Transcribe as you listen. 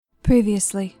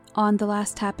Previously, on the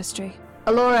last Tapestry.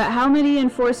 Alora, how many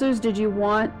enforcers did you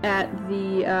want at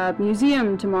the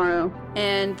museum tomorrow?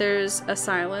 And there's a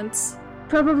silence.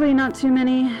 Probably not too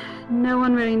many. No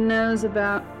one really knows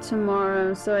about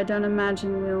tomorrow, so I don't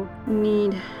imagine we'll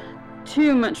need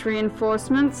too much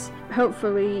reinforcements.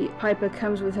 Hopefully, Piper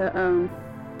comes with her own.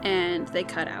 And they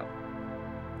cut out.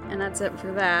 And that's it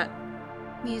for that.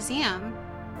 Museum?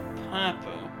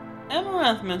 Piper.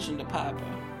 Amaranth mentioned a Piper.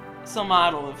 Some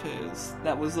idol of his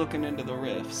that was looking into the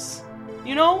rifts.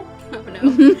 You know? Oh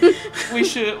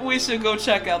no. we should go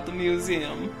check out the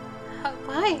museum.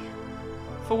 Why?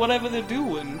 For whatever they're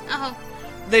doing. Oh.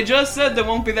 They just said there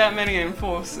won't be that many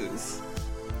enforcers.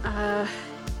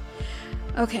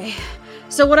 Okay.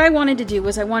 So what I wanted to do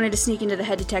was I wanted to sneak into the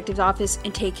head detective's office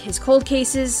and take his cold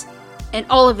cases and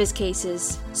all of his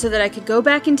cases so that I could go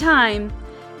back in time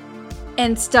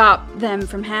and stop them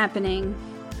from happening.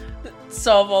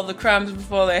 Solve all the crimes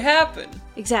before they happen.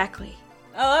 Exactly.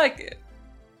 I like it.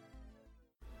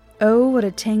 Oh, what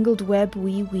a tangled web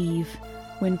we weave,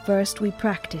 when first we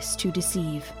practice to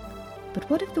deceive. But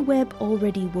what of the web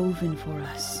already woven for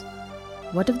us?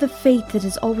 What of the fate that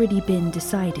has already been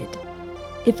decided?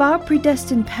 If our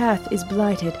predestined path is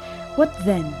blighted, what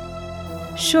then?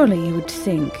 Surely you would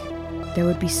think there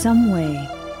would be some way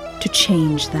to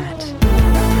change that.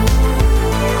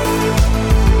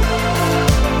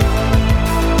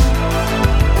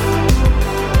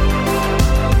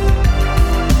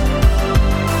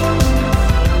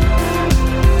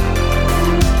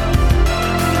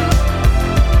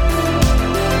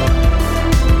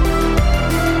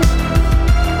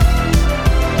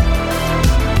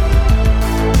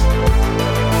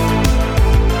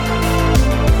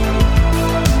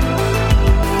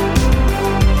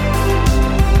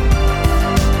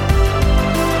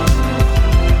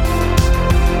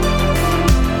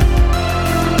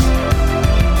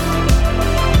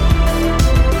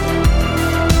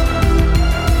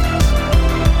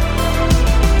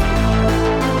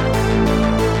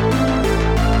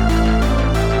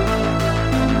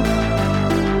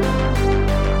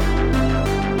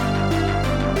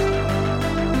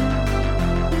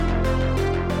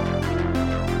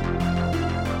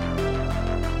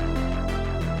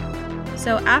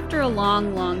 So after a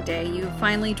long, long day, you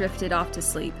finally drifted off to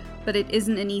sleep, but it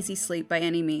isn't an easy sleep by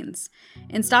any means.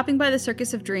 In stopping by the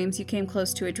Circus of Dreams, you came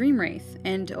close to a dream wraith,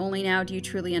 and only now do you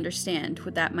truly understand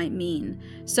what that might mean.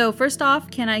 So first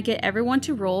off, can I get everyone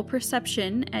to roll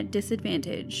perception at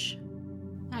disadvantage?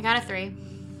 I got a 3.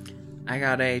 I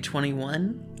got a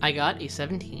 21. I got a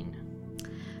 17.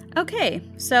 Okay,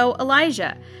 so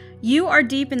Elijah, you are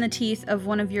deep in the teeth of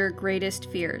one of your greatest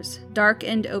fears, dark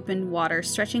and open water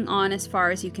stretching on as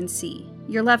far as you can see.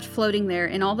 You're left floating there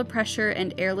in all the pressure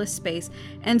and airless space,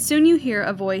 and soon you hear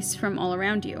a voice from all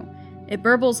around you. It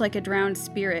burbles like a drowned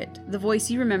spirit, the voice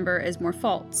you remember as more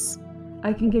false.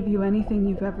 I can give you anything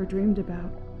you've ever dreamed about.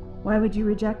 Why would you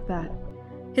reject that?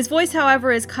 His voice,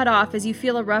 however, is cut off as you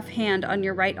feel a rough hand on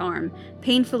your right arm,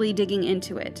 painfully digging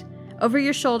into it. Over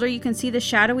your shoulder, you can see the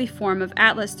shadowy form of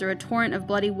Atlas through a torrent of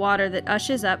bloody water that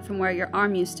ushes up from where your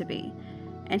arm used to be.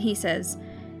 And he says,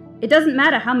 "It doesn't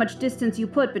matter how much distance you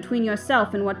put between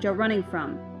yourself and what you're running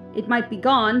from. It might be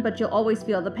gone, but you'll always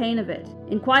feel the pain of it,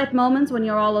 in quiet moments when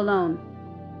you're all alone.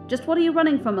 Just what are you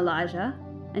running from, Elijah?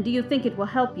 And do you think it will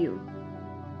help you?"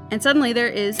 And suddenly there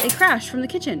is a crash from the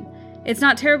kitchen. It's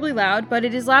not terribly loud, but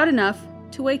it is loud enough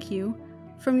to wake you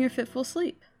from your fitful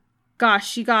sleep.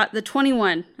 Gosh, you got the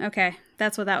 21. Okay,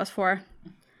 that's what that was for.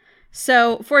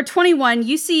 So for 21,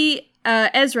 you see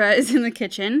Ezra is in the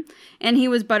kitchen, and he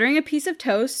was buttering a piece of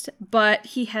toast, but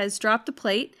he has dropped the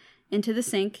plate into the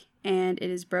sink, and it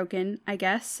is broken, I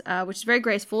guess, which is very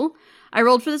graceful. I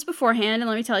rolled for this beforehand, and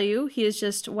let me tell you, he is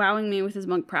just wowing me with his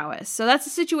monk prowess. So that's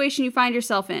the situation you find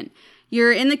yourself in.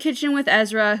 You're in the kitchen with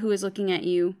Ezra, who is looking at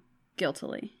you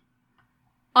guiltily.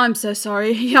 I'm so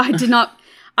sorry. Yeah, I did not...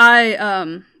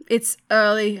 It's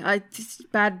early.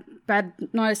 Bad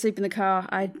night of sleep in the car.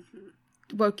 I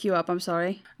woke you up. I'm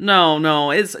sorry.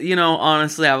 No. It's,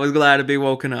 honestly, I was glad to be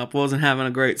woken up. Wasn't having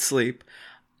a great sleep.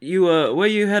 You, where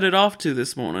you headed off to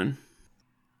this morning?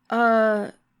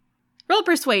 Roll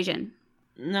persuasion.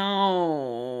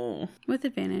 No. With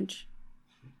advantage.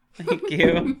 Thank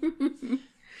you.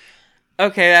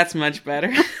 Okay, that's much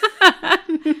better.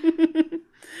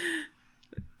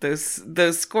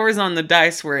 Those scores on the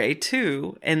dice were a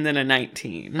 2 and then a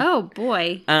 19. Oh,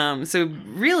 boy. So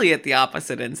really at the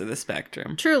opposite ends of the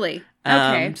spectrum. Truly.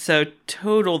 Okay. So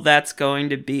total, that's going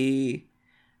to be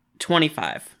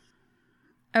 25.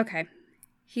 Okay.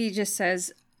 He just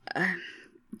says,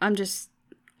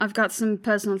 I've got some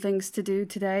personal things to do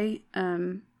today.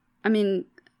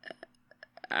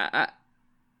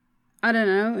 I don't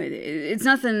know. It's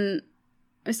nothing.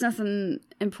 It's nothing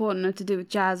important or to do with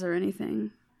jazz or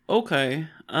anything. Okay.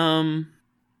 I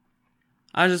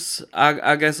guess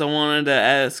I wanted to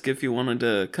ask if you wanted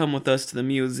to come with us to the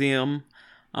museum.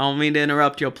 I don't mean to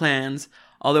interrupt your plans.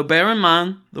 Although bear in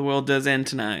mind, the world does end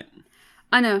tonight.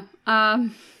 I know.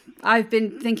 I've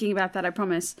been thinking about that, I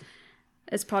promise.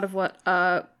 It's part of what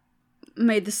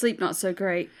made the sleep not so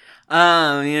great.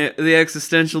 Yeah, the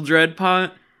existential dread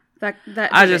part?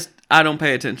 I don't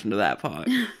pay attention to that part.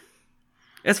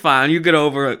 It's fine, you get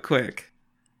over it quick.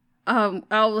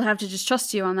 I'll have to just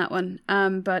trust you on that one.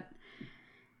 But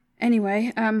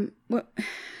anyway, I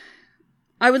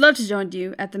would love to join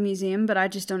you at the museum, but I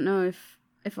just don't know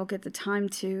if I'll get the time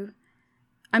to.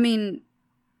 I mean,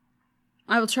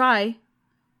 I will try.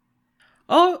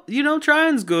 Oh,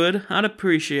 trying's good. I'd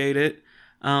appreciate it.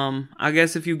 I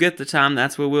guess if you get the time,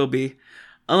 that's where we'll be.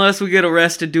 Unless we get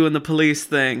arrested doing the police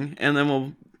thing, and then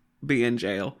we'll be in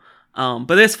jail.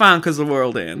 But it's fine because the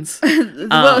world ends.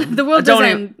 The world does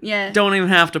end, yeah. Don't even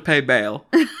have to pay bail.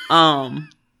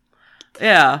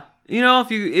 Yeah.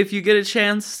 If you get a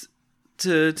chance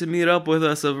to meet up with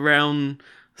us around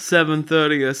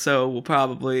 7:30 or so, we'll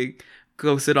probably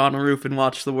go sit on a roof and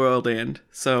watch the world end.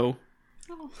 So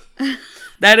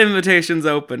that invitation's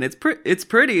open. It's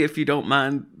pretty if you don't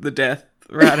mind the death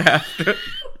right after.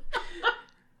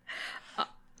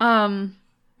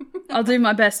 I'll do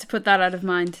my best to put that out of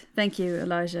mind. Thank you,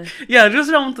 Elijah. Yeah, just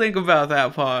don't think about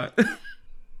that part.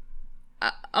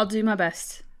 I'll do my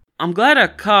best. I'm glad I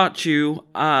caught you.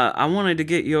 I wanted to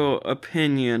get your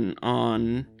opinion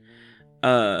on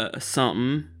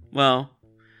something. Well,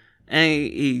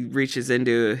 and he reaches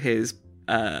into his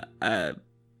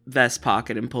vest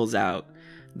pocket and pulls out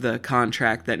the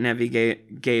contract that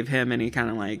Nevi gave him, and he kind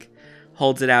of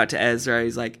holds it out to Ezra.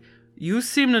 He's like, "You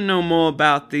seem to know more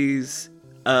about these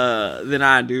than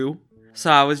I do,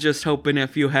 so I was just hoping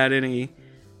if you had any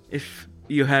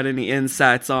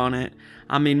insights on it.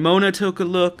 I mean, Mona took a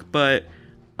look, but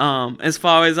as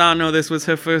far as I know, this was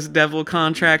her first devil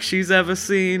contract she's ever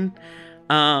seen.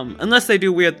 Unless they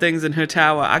do weird things in her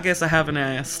tower. I guess I haven't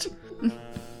asked."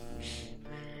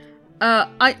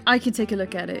 I can take a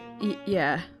look at it.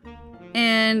 Yeah.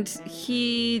 And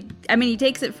he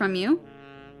takes it from you,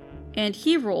 and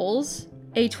he rolls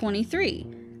a 23.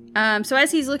 So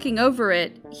as he's looking over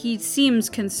it, he seems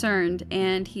concerned,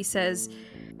 and he says,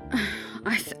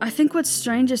 I think what's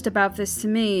strangest about this to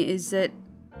me is that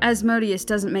Asmodeus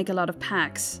doesn't make a lot of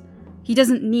pacts. He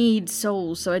doesn't need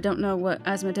souls, so I don't know what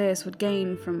Asmodeus would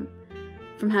gain from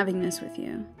having this with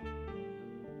you.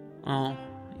 Oh,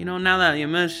 now that you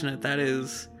mention it, that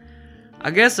is...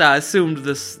 I guess I assumed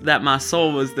that my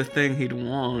soul was the thing he'd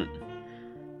want.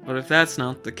 But if that's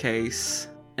not the case...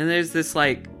 And there's this,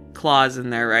 clause in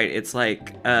there, right? It's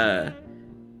the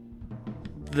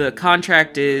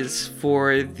contract is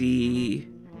for the...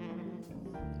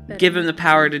 Give him the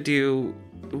power to do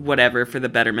whatever for the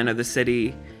betterment of the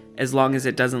city, as long as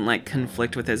it doesn't,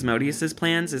 conflict with Asmodeus's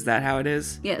plans. Is that how it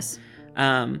is? Yes.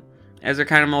 Ezra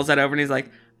kind of mulls that over, and he's like,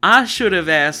 I should have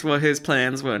asked what his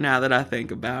plans were, now that I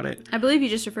think about it. I believe you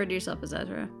just referred to yourself as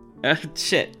Ezra.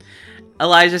 Shit.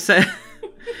 Elijah said...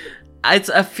 It's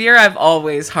a fear I've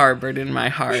always harbored in my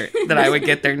heart, that I would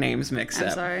get their names mixed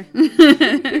up. I'm sorry.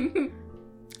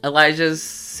 Elijah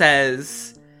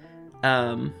says,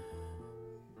 I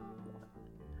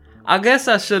guess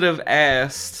I should have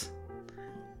asked,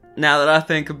 now that I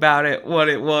think about it, what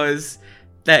it was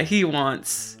that he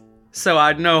wants, so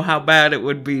I'd know how bad it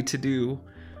would be to do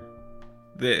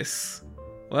this.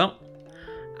 Well,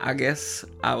 I guess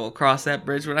I will cross that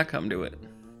bridge when I come to it.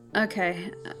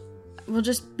 Okay. Well,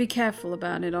 just be careful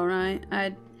about it, alright?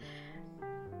 I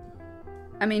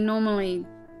mean, normally,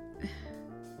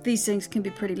 these things can be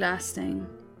pretty lasting.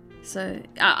 So,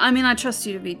 I trust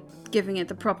you to be giving it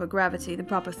the proper gravity, the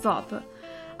proper thought, but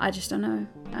I just don't know.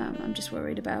 I'm just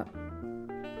worried about.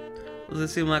 Does it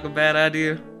seem like a bad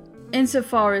idea?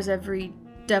 Insofar as every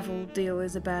devil deal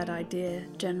is a bad idea,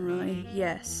 generally,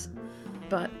 yes.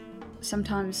 But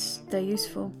sometimes they're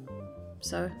useful.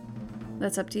 So,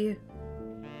 that's up to you.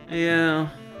 Yeah,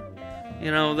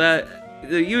 that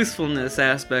the usefulness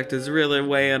aspect is really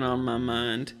weighing on my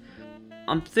mind.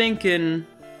 I'm thinking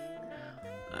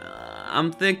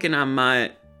I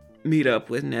might meet up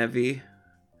with Nevi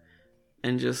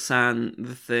and just sign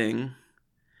the thing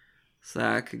so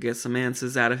I could get some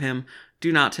answers out of him.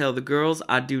 Do not tell the girls.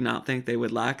 I do not think they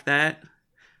would like that.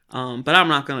 But I'm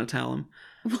not going to tell them.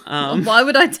 Why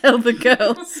would I tell the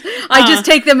girls? I just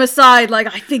take them aside,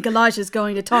 I think Elijah's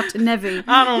going to talk to Nevi.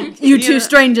 I don't... You two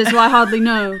strangers who I hardly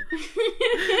know.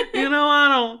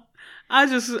 I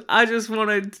just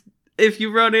wanted, if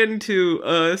you run into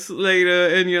us later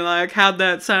and you're like, how'd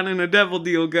that sign in a devil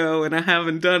deal go? And I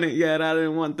haven't done it yet. I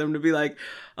didn't want them to be like,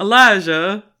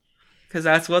 Elijah, because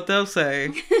that's what they'll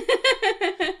say.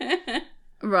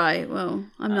 Right, well,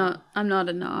 I'm not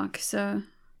a narc, so...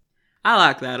 I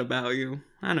like that about you.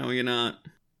 I know you're not.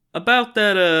 About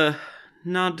that,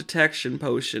 non-detection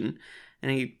potion,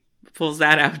 and he pulls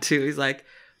that out too. He's like,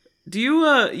 do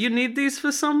you need these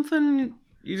for something?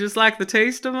 You just like the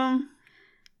taste of them?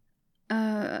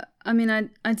 I mean,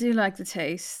 I do like the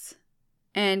taste.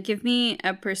 And give me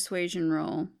a persuasion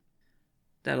roll.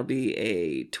 That'll be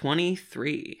a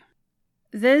 23.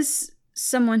 There's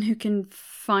someone who can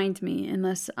find me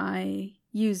unless I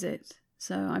use it,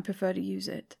 so I prefer to use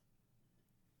it.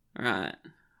 Right.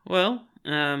 Well,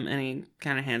 and he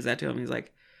kind of hands that to him. He's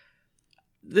like,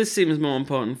 this seems more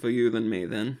important for you than me,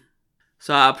 then.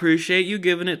 So I appreciate you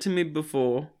giving it to me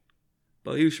before,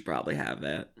 but you should probably have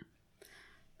that.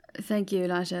 Thank you,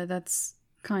 Elijah. That's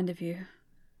kind of you.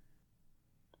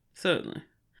 Certainly.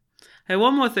 Hey,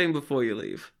 one more thing before you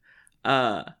leave.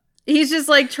 He's just,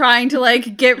 like, trying to,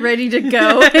 like, get ready to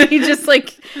go. And he just,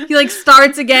 like, he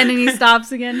starts again and he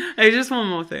stops again. Hey, just one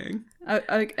more thing.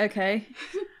 Okay.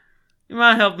 You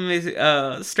mind helping me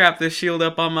strap this shield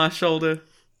up on my shoulder?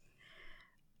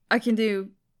 I can do...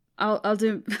 I'll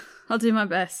do my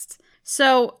best.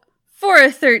 So, for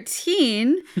a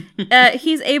 13,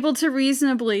 he's able to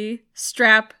reasonably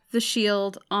strap the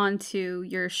shield onto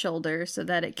your shoulder so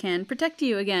that it can protect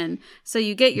you again. So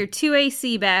you get your 2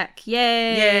 AC back.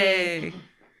 Yay! Okay.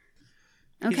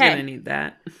 He's gonna need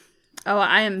that. Oh,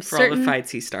 I am for certain. all the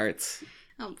fights he starts.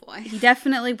 Oh boy. He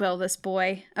definitely will, this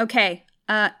boy. Okay,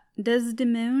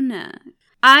 Desdemona.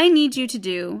 I need you to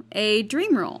do a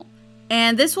dream roll.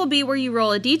 And this will be where you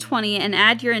roll a d20 and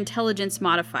add your intelligence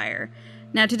modifier.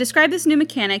 Now, to describe this new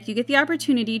mechanic, you get the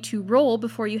opportunity to roll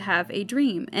before you have a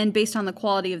dream. And based on the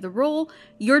quality of the roll,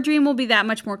 your dream will be that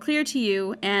much more clear to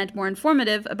you and more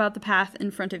informative about the path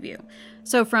in front of you.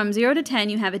 So from 0 to 10,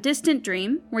 you have a distant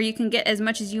dream, where you can get as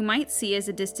much as you might see as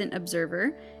a distant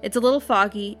observer. It's a little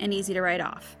foggy and easy to write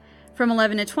off. From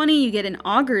 11 to 20, you get an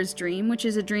augure's dream, which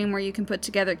is a dream where you can put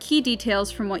together key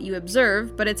details from what you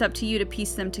observe, but it's up to you to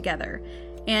piece them together.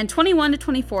 And 21 to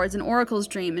 24 is an oracle's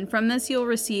dream, and from this you'll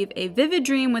receive a vivid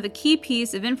dream with a key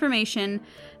piece of information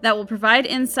that will provide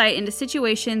insight into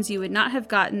situations you would not have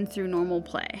gotten through normal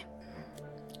play.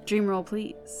 Dream roll,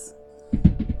 please.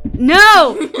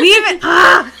 No! We even...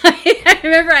 I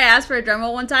remember I asked for a drum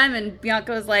roll one time, and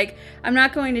Bianca was like, I'm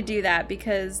not going to do that,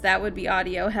 because that would be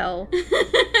audio hell.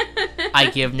 I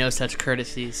give no such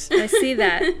courtesies. I see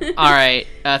that. Alright,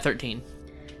 13.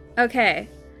 Okay,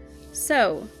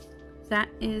 so... that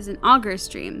is an augure's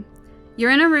dream.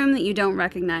 You're in a room that you don't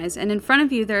recognize, and in front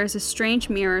of you there is a strange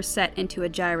mirror set into a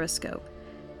gyroscope.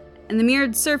 And the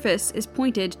mirrored surface is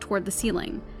pointed toward the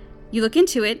ceiling. You look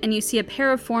into it, and you see a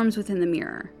pair of forms within the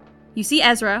mirror. You see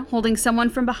Ezra holding someone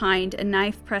from behind, a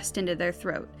knife pressed into their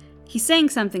throat. He's saying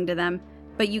something to them,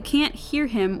 but you can't hear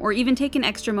him or even take an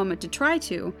extra moment to try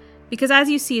to, because as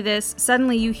you see this,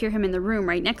 suddenly you hear him in the room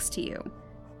right next to you.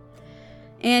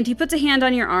 And he puts a hand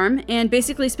on your arm and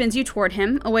basically spins you toward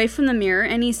him, away from the mirror,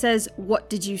 and he says, "What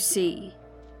did you see?"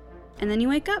 And then you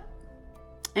wake up,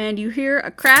 and you hear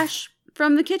a crash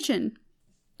from the kitchen.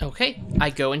 Okay,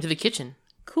 I go into the kitchen.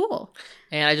 Cool.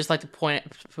 And I just like to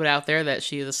put out there that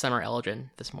she is a summer Eldrin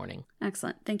this morning.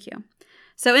 Excellent, thank you.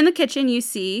 So in the kitchen, you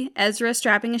see Ezra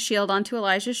strapping a shield onto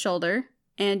Elijah's shoulder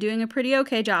and doing a pretty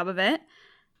okay job of it.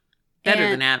 Better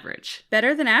than average.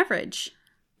 Better than average.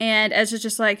 And Ezra's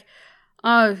just like,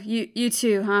 "Oh, you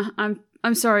too, huh?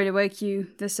 I'm sorry to wake you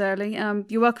this early.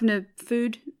 You're welcome to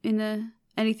food in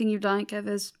anything you'd like.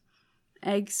 There's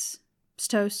eggs,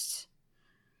 toast,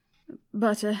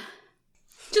 butter."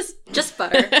 Just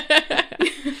butter.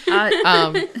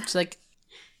 It's like,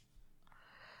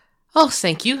 oh,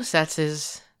 thank you. That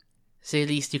is the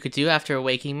least you could do after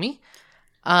waking me.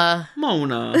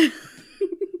 Mona.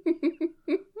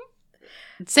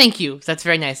 Thank you. That's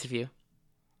very nice of you.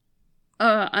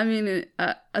 I mean,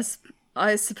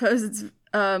 I suppose it's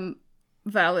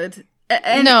valid.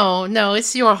 No,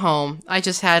 it's your home. I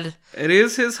just had... It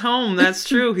is his home, that's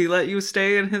true. He let you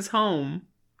stay in his home.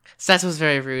 So that was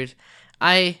very rude.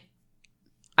 I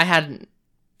had...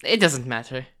 It doesn't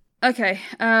matter. Okay,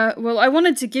 well, I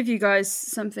wanted to give you guys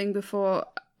something before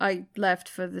I left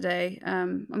for the day.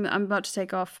 I'm about to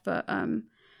take off, but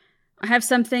I have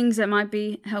some things that might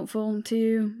be helpful to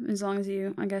you, as long as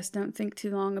you, I guess, don't think too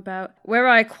long about where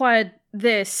I acquired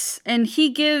this. And he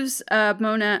gives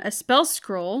Mona a spell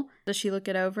scroll. Does she look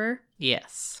it over?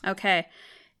 Yes. Okay.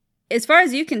 as far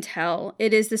as you can tell,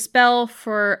 it is the spell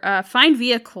for Find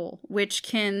Vehicle, which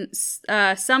can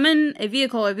summon a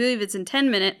vehicle, I believe it's in 10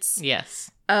 minutes.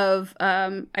 Yes. Of,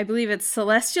 I believe it's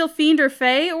Celestial, Fiend, or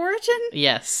Fey origin?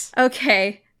 Yes.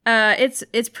 Okay.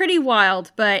 It's pretty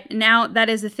wild, but now that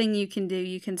is the thing you can do.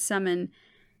 You can summon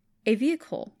a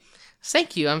vehicle.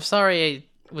 Thank you. I'm sorry I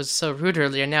was so rude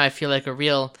earlier. Now I feel like a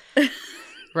real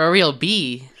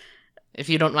bee. If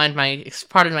you don't mind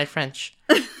pardon my French.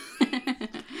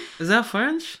 Is that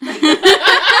French?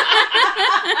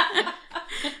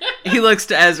 He looks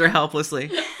to Ezra helplessly.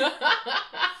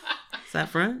 Is that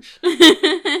French?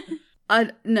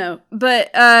 No,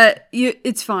 but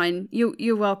it's fine.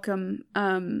 You're welcome.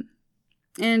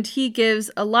 And he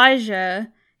gives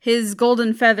Elijah his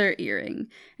golden feather earring,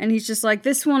 and he's just like,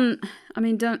 this one. I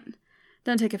mean, don't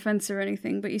take offense or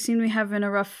anything, but you seem to be having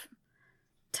a rough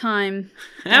time.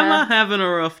 Am I having a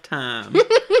rough time?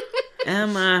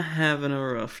 Am I having a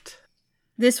rough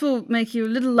This will make you a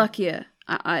little luckier.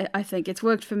 I think it's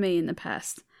worked for me in the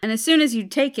past. And as soon as you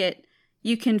take it,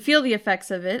 you can feel the effects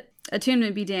of it.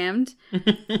 Attunement be damned.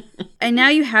 And now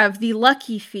you have the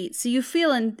lucky feat, so you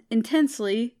feel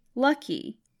intensely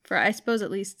lucky. For, I suppose, at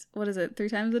least, 3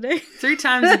 times a day? 3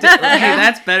 times a day. Okay,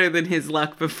 that's better than his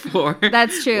luck before.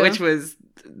 That's true. Which was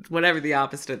whatever the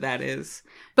opposite of that is.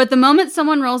 But the moment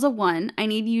someone rolls a 1, I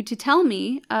need you to tell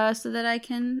me so that I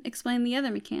can explain the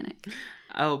other mechanic.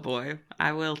 Oh boy,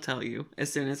 I will tell you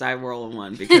as soon as I roll a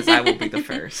 1 because I will be the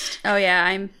first. Oh yeah,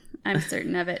 I'm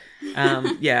certain of it.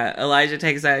 Yeah, Elijah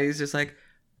takes that. He's just like,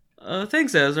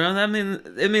 thanks, Ezra.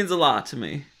 It means a lot to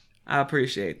me. I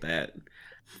appreciate that.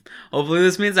 Hopefully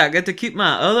this means I get to keep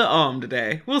my other arm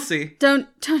today. We'll see. Don't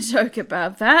joke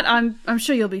about that. I'm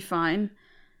sure you'll be fine.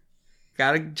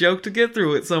 Got a joke to get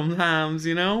through it sometimes,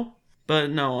 you know? But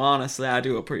no, honestly, I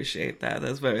do appreciate that.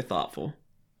 That's very thoughtful.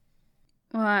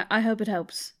 Well, I hope it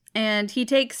helps. And he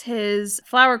takes his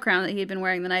flower crown that he had been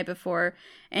wearing the night before,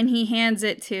 and he hands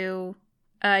it to,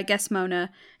 I guess,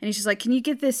 Mona. And he's just like, can you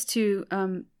get this to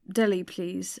Deli,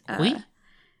 please? Oui?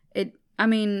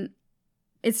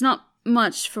 It's not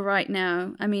much for right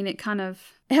now. I mean, it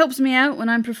helps me out when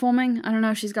I'm performing. I don't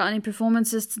know if she's got any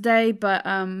performances today, but,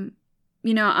 I'm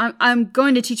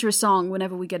going to teach her a song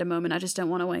whenever we get a moment. I just don't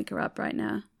want to wake her up right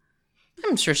now.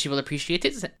 I'm sure she will appreciate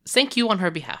it. Thank you on her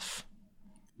behalf.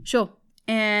 Sure.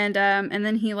 And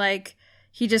then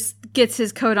he just gets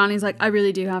his coat on. He's like, I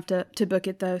really do have to book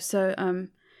it though. So,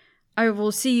 I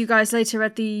will see you guys later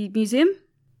at the museum.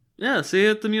 Yeah, see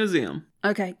you at the museum.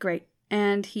 Okay, great.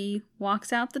 And he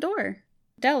walks out the door.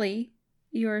 Deli,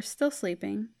 you're still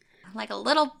sleeping. Like a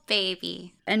little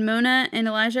baby. And Mona and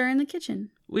Elijah are in the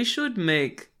kitchen. We should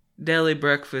make Deli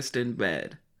breakfast in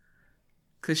bed.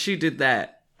 'Cause she did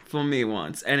that for me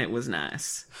once, and it was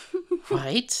nice.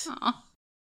 Right? Aww.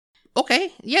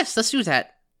 Okay, yes, let's do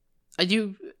that. Are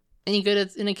you any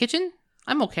good in the kitchen?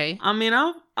 I'm okay. I mean,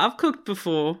 I've cooked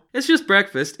before. It's just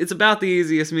breakfast. It's about the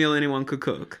easiest meal anyone could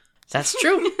cook. That's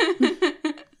true.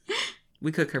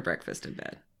 We cook her breakfast in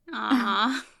bed.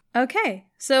 Aww. Okay,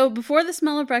 so before the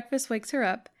smell of breakfast wakes her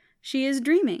up, she is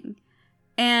dreaming.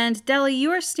 And Deli, you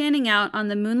are standing out on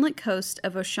the moonlit coast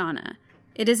of Oshana.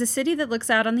 It is a city that looks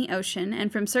out on the ocean,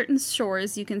 and from certain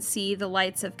shores you can see the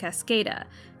lights of Cascada,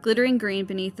 glittering green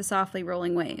beneath the softly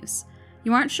rolling waves.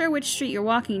 You aren't sure which street you're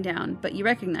walking down, but you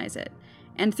recognize it.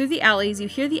 And through the alleys you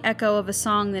hear the echo of a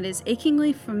song that is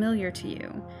achingly familiar to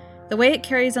you. The way it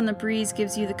carries on the breeze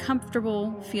gives you the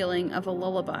comfortable feeling of a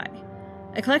lullaby.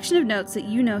 A collection of notes that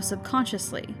you know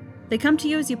subconsciously. They come to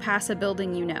you as you pass a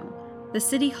building you know. The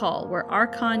City Hall, where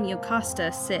Archon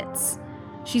Yocasta sits.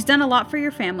 She's done a lot for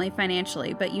your family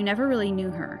financially, but you never really knew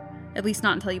her. At least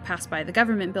not until you passed by the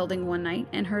government building one night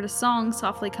and heard a song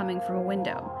softly coming from a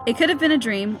window. It could have been a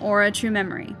dream or a true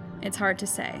memory. It's hard to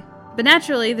say. But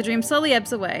naturally, the dream slowly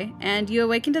ebbs away, and you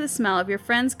awaken to the smell of your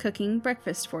friends cooking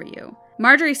breakfast for you.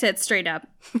 Marjorie sits straight up,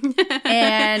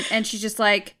 and she's just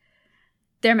like,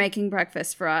 they're making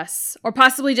breakfast for us. Or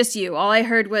possibly just you. All I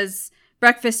heard was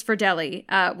breakfast for Deli,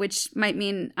 which might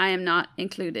mean I am not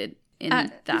included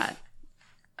in that.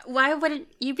 Why wouldn't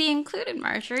you be included,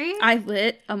 Marjorie? I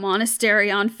lit a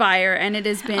monastery on fire, and it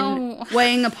has been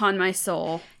weighing upon my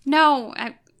soul. No,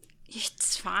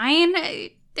 it's fine.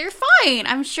 They're fine.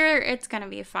 I'm sure it's going to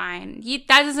be fine.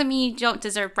 That doesn't mean you don't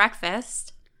deserve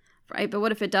breakfast. Right, but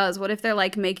what if it does? What if they're,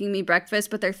 making me breakfast,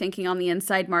 but they're thinking on the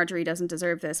inside, Marjorie doesn't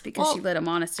deserve this because she lit a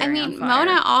monastery on fire?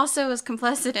 Mona also was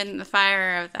complicit in the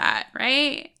fire of that,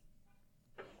 right?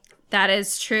 That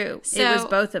is true. So, it was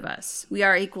both of us. We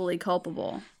are equally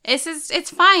culpable. It's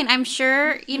fine. I'm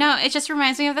sure, it just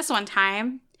reminds me of this one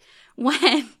time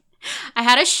when I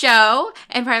had a show,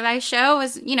 and part of my show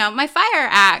was, my fire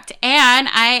act. And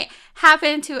I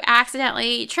happened to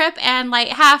accidentally trip and light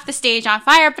half the stage on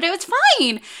fire, but it was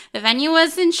fine. The venue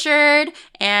was insured,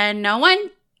 and no one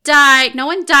died. No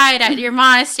one died at your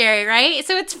monastery, right?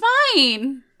 So it's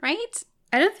fine, right?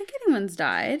 I don't think anyone's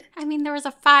died. I mean, there was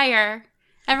a fire.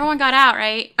 Everyone got out,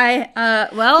 right?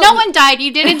 No one died.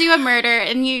 You didn't do a murder,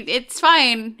 and it's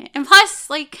fine. And plus,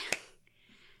 who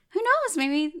knows?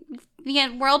 Maybe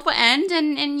the world will end,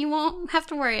 and you won't have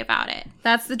to worry about it.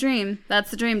 That's the dream.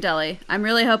 That's the dream, Deli. I'm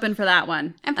really hoping for that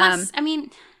one. And plus,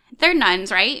 they're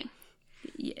nuns, right?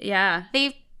 Yeah.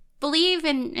 They believe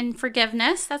in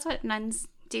forgiveness. That's what nuns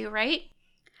do, right?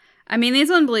 I mean, this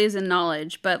one believes in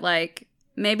knowledge, but,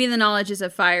 maybe the knowledge is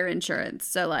of fire insurance,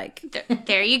 so,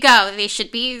 There you go. They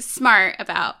should be smart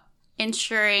about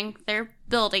insuring their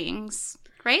buildings,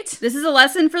 right? This is a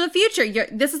lesson for the future.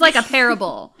 This is like a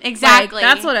parable. Exactly.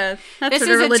 That's what a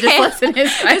religious lesson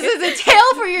is, right? This is a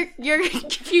tale for your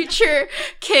future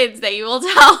kids that you will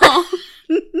tell.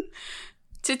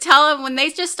 To tell them when they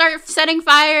just start setting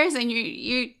fires, and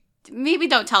you maybe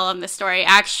don't tell them the story.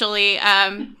 Actually,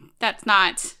 that's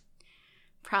not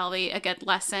probably a good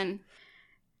lesson.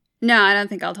 No, I don't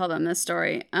think I'll tell them this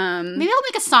story. Maybe I'll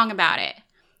make a song about it.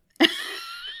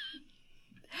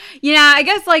 Yeah, I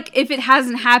guess, if it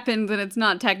hasn't happened, then it's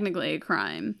not technically a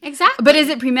crime. Exactly. But is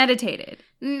it premeditated?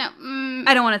 No.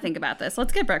 I don't want to think about this.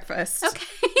 Let's get breakfast.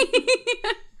 Okay.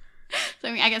 So,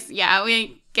 I guess,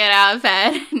 we get out of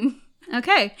bed.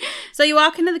 Okay. So you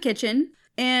walk into the kitchen,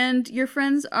 and your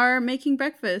friends are making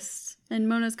breakfast. And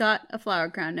Mona's got a flower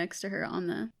crown next to her on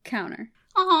the counter.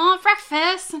 Aw,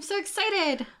 breakfast. I'm so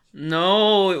excited.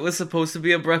 No, it was supposed to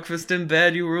be a breakfast in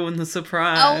bed. You ruined the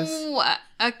surprise.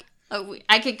 I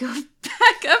could go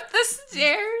back up the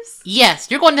stairs. Yes,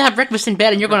 you're going to have breakfast in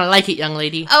bed, and you're going to like it, young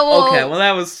lady. Okay, well,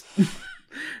 that was...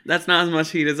 That's not as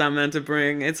much heat as I meant to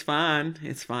bring. It's fine.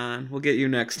 It's fine. We'll get you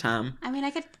next time. I mean,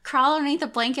 I could crawl underneath a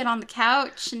blanket on the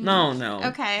couch. And... No.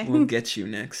 Okay. We'll get you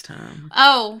next time.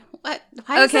 Oh, what?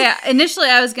 Okay, initially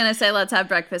I was going to say let's have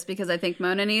breakfast because I think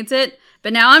Mona needs it.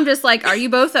 But now I'm just are you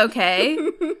both okay?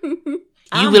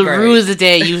 You will rue the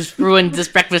day you ruined this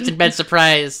breakfast in bed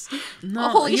surprise.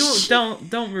 No,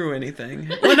 don't rue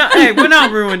anything. We're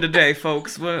not ruined today,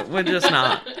 folks. We're just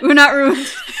not. We're not ruined.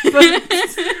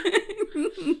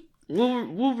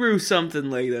 We'll rue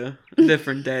something later. A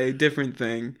different day, different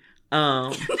thing.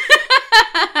 Hey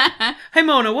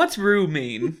Mona, what's rue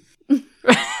mean?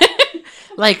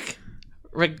 like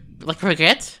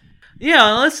regret?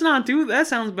 Yeah, let's not do that.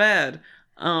 Sounds bad.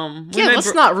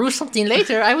 Let's not rue something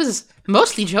later. I was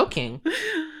mostly joking.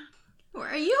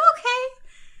 Are you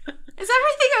okay? Is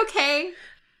everything okay?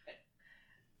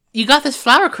 You got this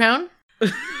flower crown.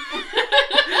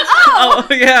 Oh,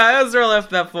 yeah, Ezra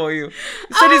left that for you.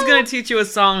 He said he's going to teach you a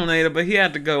song later, but he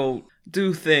had to go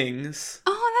do things.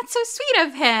 Oh, that's so sweet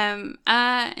of him.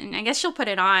 And I guess she'll put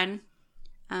it on.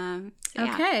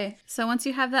 Okay, so once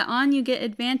you have that on, you get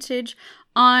advantage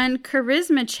on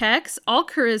charisma checks, all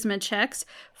charisma checks,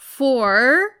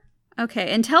 for,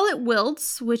 until it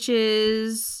wilts, which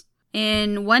is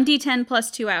in 1d10 plus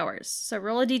 2 hours. So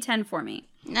roll a d10 for me.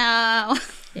 No.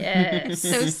 Yes.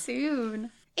 So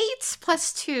soon. 8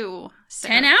 plus 2. So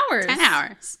 10 hours. 10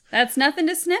 hours. That's nothing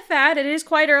to sniff at. It is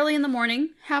quite early in the morning.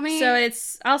 How many? So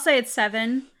I'll say it's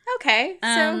 7. Okay.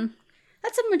 So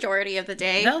that's a majority of the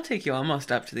day. That'll take you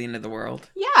almost up to the end of the world.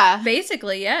 Yeah.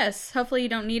 Basically, yes. Hopefully you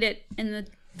don't need it in the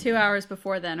 2 hours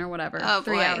before then or whatever. Oh,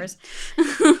 3 boy. hours.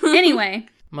 Anyway.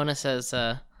 Mona says,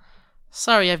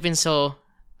 sorry I've been so,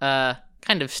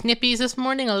 kind of snippy this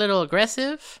morning, a little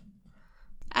aggressive.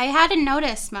 I hadn't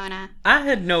noticed, Mona. I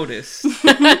had noticed.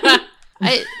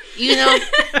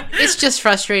 It's just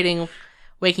frustrating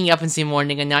waking up in the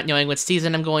morning and not knowing what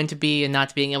season I'm going to be and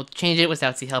not being able to change it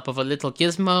without the help of a little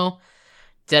gizmo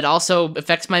that also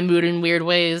affects my mood in weird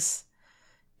ways.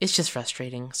 It's just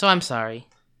frustrating, so I'm sorry.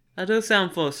 That does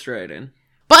sound frustrating.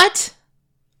 But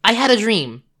I had a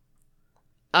dream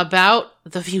about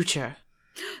the future.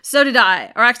 So did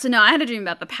I. Or actually, no, I had a dream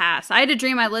about the past. I had a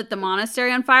dream I lit the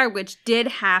monastery on fire, which did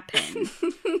happen.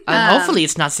 Hopefully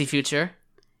it's not the future.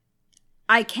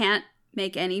 I can't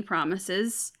make any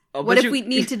promises. Oh, what if we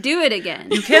need to do it again?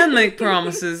 You can make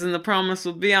promises, and the promise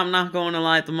will be I'm not going to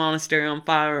light the monastery on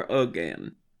fire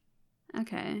again.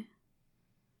 Okay.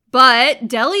 But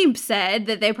Deli said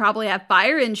that they probably have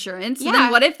fire insurance. So Yeah.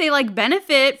 then what if they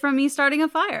benefit from me starting a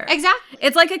fire? Exactly.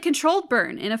 It's like a controlled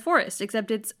burn in a forest, except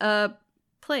it's a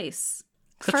place.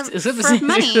 For This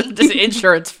money. This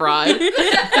insurance fraud.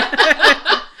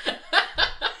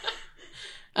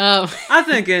 I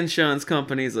think insurance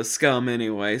companies are scum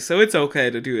anyway, so it's okay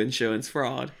to do insurance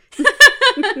fraud.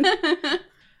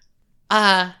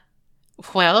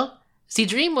 Well, the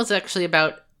dream was actually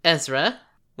about Ezra.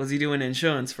 Was he doing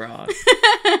insurance fraud?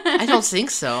 I don't think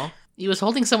so. He was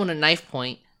holding someone at knife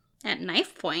point. At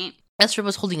knife point. Ezra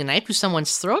was holding a knife to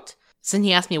someone's throat. Then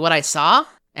he asked me what I saw,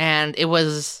 and it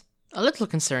was a little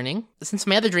concerning. Since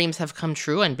my other dreams have come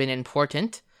true and been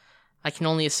important, I can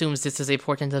only assume this is a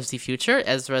portent of the future.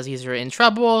 Ezra's either in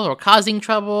trouble or causing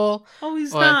trouble. Oh,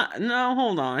 he's not. No,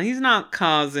 hold on. He's not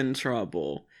causing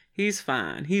trouble. He's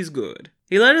fine. He's good.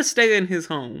 He let us stay in his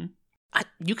home.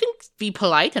 You can be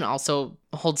polite and also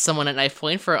hold someone at knife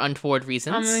point for untoward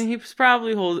reasons. I mean, he's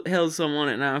probably held someone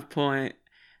at knife point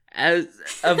at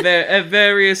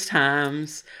various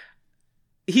times.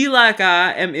 He, like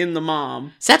I, am in the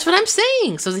mob. So that's what I'm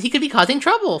saying. So that he could be causing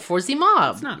trouble for the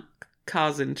mob. It's not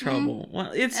causing trouble.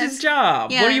 Well, it's his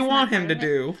job. Yeah, what do you it's want not him to part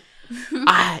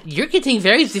of do? You're getting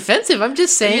very defensive. I'm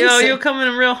just saying. You're coming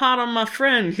in real hot on my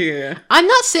friend here. I'm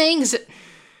not saying.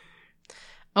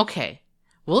 Okay,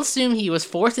 we'll assume he was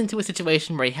forced into a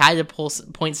situation where he had to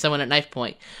point someone at knife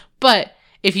point. But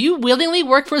if you willingly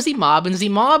work for the mob and the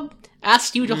mob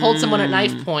asks you to hold someone at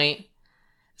knife point,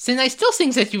 then I still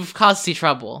think that you've caused the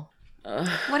trouble.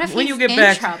 What if When he's you get in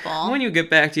back, trouble? when you get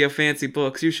back to your fancy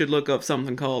books, you should look up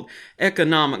something called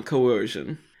economic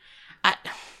coercion.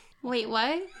 Wait,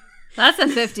 what? That's a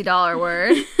 $50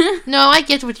 word. No, I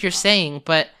get what you're saying,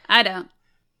 but I don't.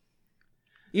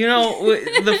 You know,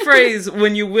 the phrase,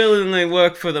 when you willingly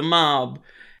work for the mob,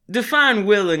 define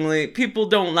willingly. People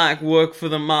don't like work for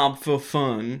the mob for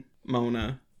fun,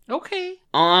 Mona. okay.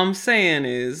 All I'm saying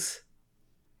is,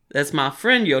 that's my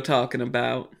friend you're talking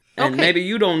about. And Okay. maybe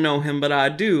you don't know him, but I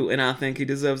do, and I think he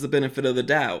deserves the benefit of the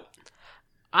doubt.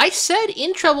 I said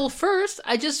in trouble first.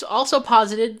 I just also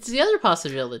posited the other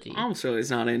possibility. I'm sure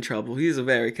he's not in trouble. He's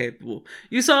very capable.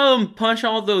 You saw him punch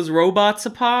all those robots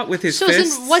apart with his So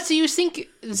fists? then what do you think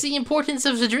the importance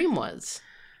of the dream was?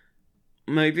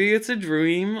 Maybe it's a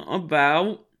dream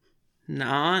about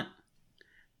not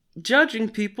judging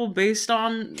people based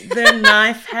on their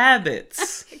knife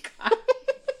habits.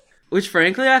 Which,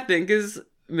 frankly, I think is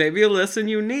maybe a lesson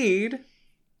you need.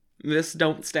 Miss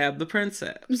Don't Stab the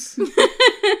Princeps.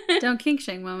 Don't kink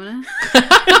shame, Mona.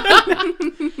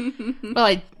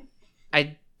 Well,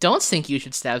 I don't think you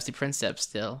should stab the princeps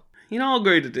still. You know, I'll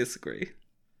agree to disagree.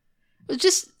 But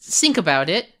just think about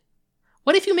it.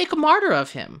 What if you make a martyr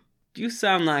of him? You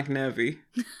sound like Nevi.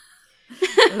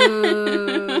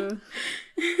 Ooh.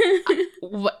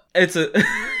 What? It's a...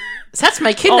 That's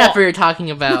my kidnapper you're talking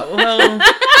about. well...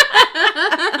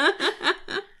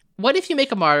 What if you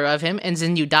make a martyr of him and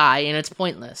then you die and it's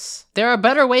pointless? There are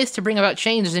better ways to bring about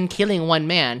change than killing one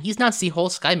man. He's not the whole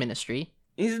Sky Ministry.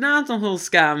 He's not the whole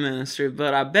Sky Ministry,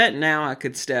 but I bet now I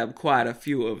could stab quite a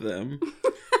few of them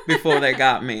before they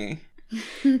got me.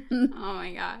 Oh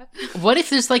my god. What if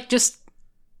there's like just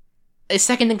a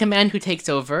second in command who takes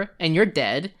over and you're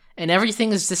dead and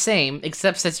everything is the same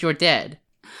except that you're dead?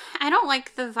 I don't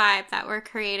like the vibe that we're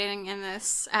creating in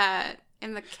this,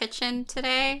 in the kitchen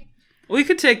today. We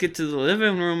could take it to the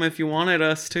living room if you wanted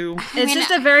us to. It's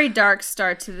just a very dark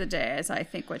start to the day, is I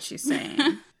think what she's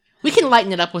saying. We can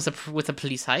lighten it up with a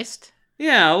police heist.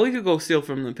 Yeah, we could go steal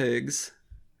from the pigs.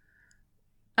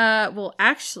 Well,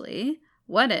 actually,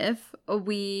 what if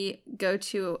we go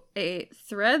to a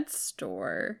thread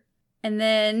store and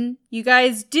then you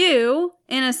guys do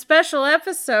in a special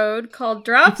episode called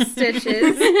Drop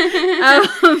Stitches,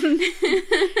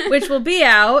 which will be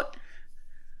out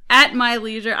at my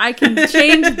leisure. I can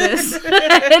change this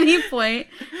at any point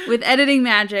with editing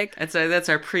magic. That's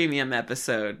our premium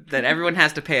episode that everyone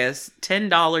has to pay us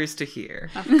 $10 to hear.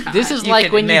 This is You like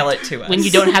can when mail you it to us. when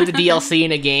you don't have the DLC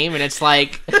in a game and it's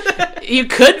like you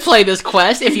could play this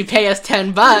quest if you pay us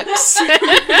 $10.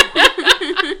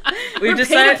 We've Pay to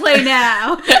decided play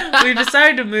now. we've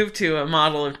decided to move to a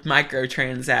model of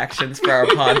microtransactions for our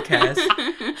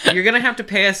podcast. You're gonna have to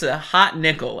pay us a hot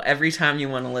nickel every time you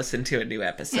want to listen to a new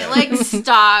episode. It like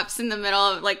stops in the middle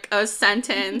of like a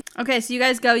sentence. Okay, so you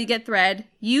guys go, you get thread.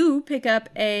 You pick up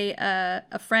a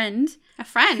friend A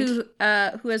friend.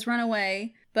 who has run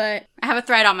away, but I have a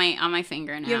thread on my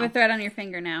finger now. you have a thread on your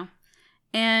finger now.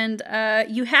 And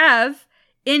you have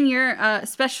in your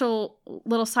special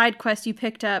little side quest you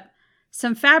picked up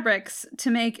some fabrics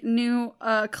to make new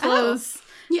clothes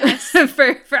yes.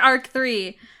 for Arc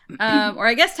 3. Or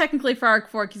I guess technically for Arc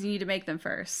 4 because you need to make them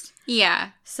first. Yeah.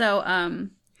 So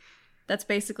that's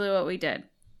basically what we did.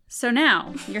 So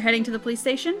now, you're heading to the police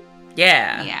station?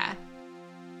 Yeah. Yeah.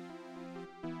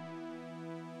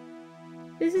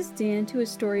 This is Dan to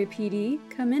Astoria PD.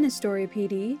 Come in, Astoria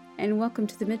PD, and welcome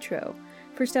to the Metro.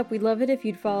 First up, we'd love it if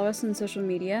you'd follow us on social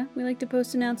media. We like to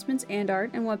post announcements and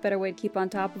art, and what better way to keep on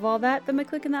top of all that than by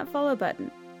clicking that follow button.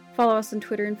 Follow us on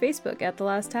Twitter and Facebook at The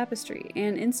Last Tapestry,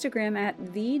 and Instagram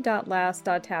at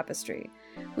the.last.tapestry.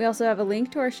 We also have a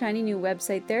link to our shiny new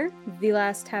website there,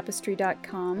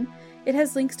 thelasttapestry.com. It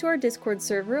has links to our Discord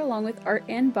server along with art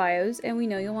and bios, and we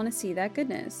know you'll want to see that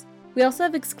goodness. We also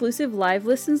have exclusive live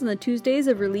listens on the Tuesdays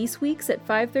of release weeks at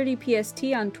 5:30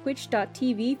 PST on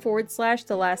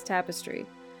twitch.tv/The Last Tapestry.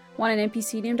 Want an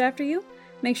NPC named after you?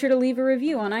 Make sure to leave a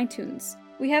review on iTunes.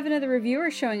 We have another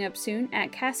reviewer showing up soon,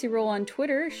 at CassieRoll on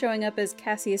Twitter, showing up as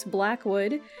Cassius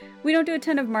Blackwood. We don't do a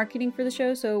ton of marketing for the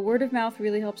show, so word of mouth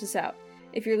really helps us out.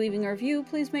 If you're leaving a review,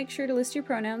 please make sure to list your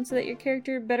pronouns so that your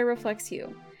character better reflects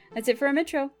you. That's it for our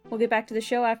intro. We'll get back to the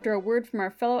show after a word from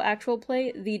our fellow actual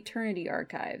play, The Eternity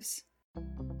Archives.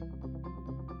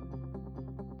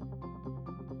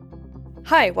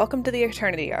 Hi, welcome to The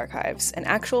Eternity Archives, an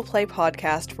actual play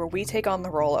podcast where we take on the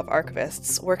role of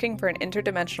archivists working for an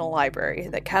interdimensional library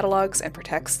that catalogs and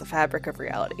protects the fabric of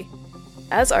reality.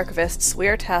 As archivists, we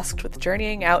are tasked with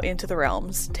journeying out into the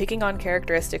realms, taking on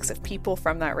characteristics of people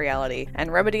from that reality,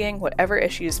 and remedying whatever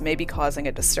issues may be causing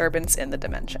a disturbance in the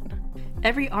dimension.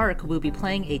 Every arc we'll be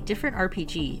playing a different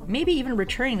RPG, maybe even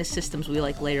returning to systems we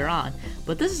like later on,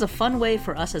 but this is a fun way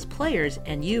for us as players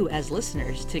and you as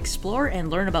listeners to explore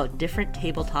and learn about different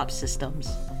tabletop systems.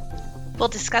 We'll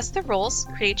discuss the rules,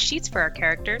 create sheets for our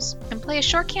characters, and play a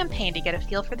short campaign to get a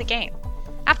feel for the game.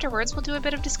 Afterwards, we'll do a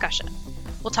bit of discussion.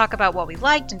 We'll talk about what we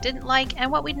liked and didn't like,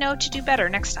 and what we'd know to do better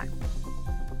next time.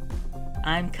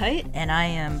 I'm Kite, and I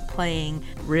am playing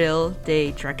Ril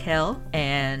de Drakel,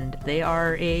 and they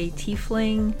are a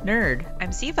tiefling nerd.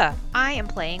 I'm Siva. I am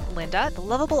playing Linda, the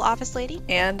lovable office lady.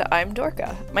 And I'm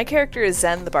Dorka. My character is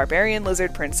Zen, the barbarian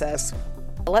lizard princess.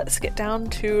 Let's get down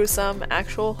to some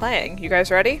actual playing. You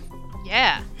guys ready?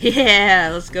 Yeah.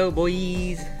 Yeah, let's go,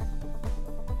 boys.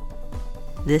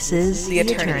 This is The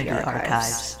Eternity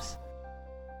Archives.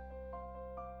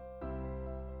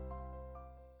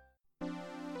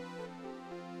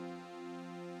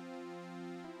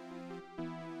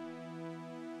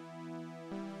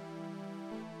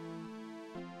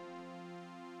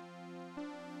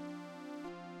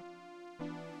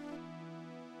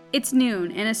 It's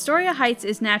noon, and Astoria Heights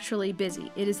is naturally busy.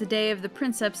 It is the day of the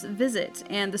Princeps' visit,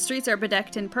 and the streets are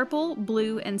bedecked in purple,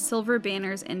 blue, and silver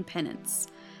banners and pennants.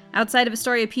 Outside of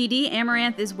Astoria PD,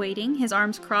 Amaranth is waiting, his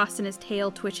arms crossed and his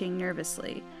tail twitching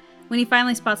nervously. When he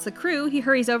finally spots the crew, he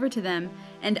hurries over to them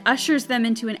and ushers them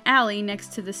into an alley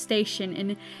next to the station.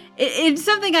 And it's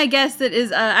something, I guess, that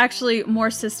is actually more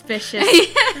suspicious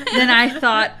than I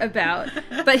thought about.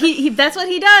 But he that's what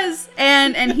he does,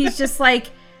 and he's just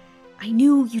like, I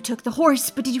knew you took the horse,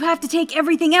 but did you have to take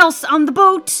everything else on the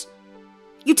boat?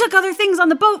 You took other things on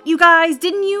the boat, you guys,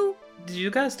 didn't you? Did you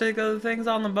guys take other things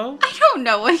on the boat? I don't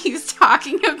know what he's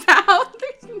talking about.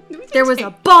 There was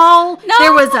a ball. No.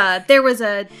 There was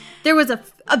an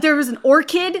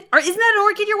orchid. Or isn't that an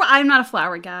orchid? I'm not a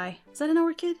flower guy. Is that an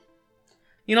orchid?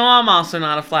 You know, I'm also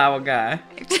not a flower guy.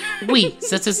 Oui,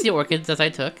 this is the orchids that I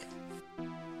took.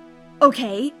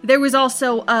 Okay. There was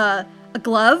also a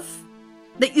glove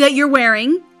that you're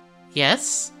wearing.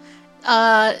 Yes.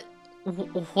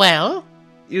 Well.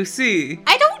 You see,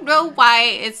 I don't know why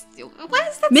it's... What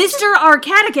is that? Mr.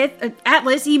 Arcaticus,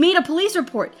 Atlas, he made a police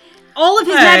report. All of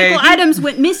his magical items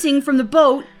went missing from the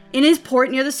boat in his port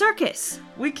near the circus.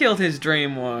 we killed his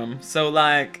dream worm, so,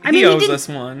 like, he owes us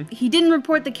one. He didn't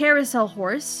report the carousel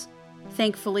horse,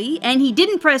 thankfully, and he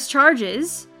didn't press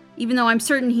charges, even though I'm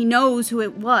certain he knows who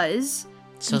it was.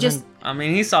 So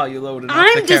he saw you loading up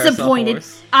I'm the carousel disappointed.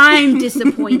 horse. I'm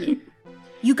disappointed.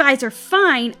 You guys are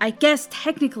fine, I guess,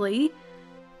 technically.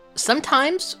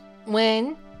 Sometimes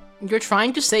when you're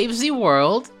trying to save the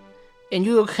world and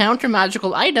you encounter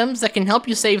magical items that can help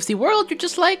you save the world, you're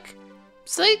just like,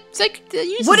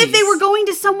 use What if these. they were going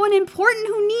to someone important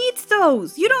who needs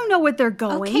those? You don't know what they're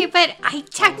going. Okay, but I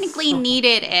technically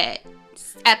needed it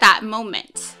at that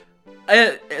moment.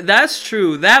 That's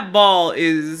true. That ball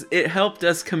it helped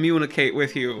us communicate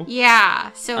with you.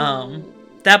 Yeah, so...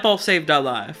 That ball saved our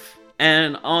life.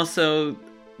 And also,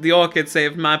 the orchid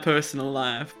saved my personal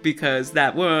life because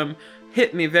that worm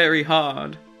hit me very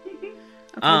hard.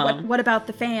 Okay, what about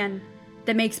the fan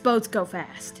that makes boats go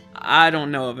fast? I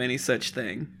don't know of any such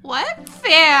thing. What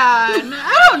fan?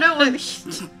 I don't know what...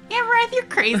 Amaranth, you're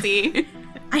crazy.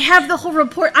 I have the whole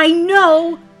report. I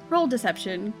know. Roll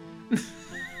deception.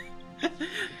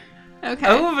 Okay.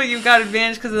 Oh, but you got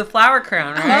advantage because of the flower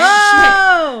crown, right?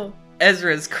 Oh!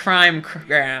 Ezra's crime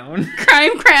crown.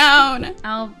 Crime crown.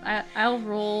 I'll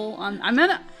roll on. I'm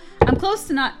close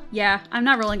to not. Yeah, I'm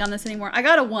not rolling on this anymore. I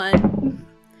got a 1.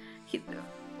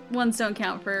 ones don't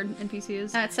count for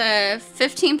NPCs. That's a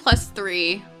 15 plus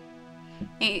 3.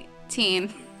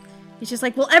 18. It's just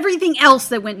like, well, everything else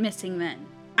that went missing then.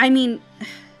 I mean,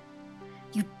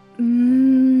 you...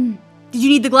 did you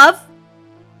need the glove?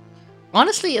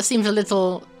 Honestly, it seems a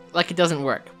little like it doesn't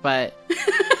work, but...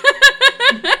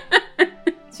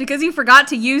 It's because you forgot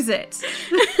to use it,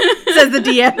 says the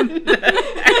DM.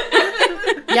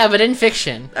 Yeah, but in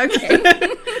fiction.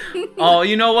 Okay. Oh,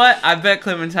 you know what? I bet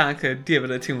Clementine could give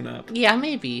it a tune-up. Yeah,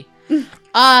 maybe.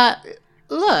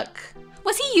 Look.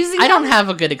 Was he using I don't them? have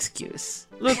a good excuse.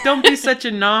 Look, don't be such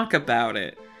a knock about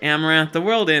it. Amaranth, the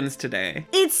world ends today.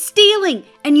 It's stealing,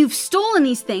 and you've stolen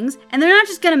these things, and they're not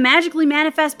just gonna magically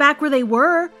manifest back where they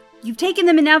were. You've taken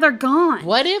them and now they're gone.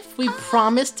 What if we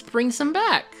promised to bring some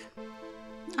back?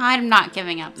 I'm not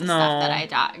giving up the stuff that I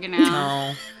got, you know?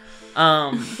 No.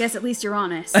 I guess at least you're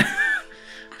honest.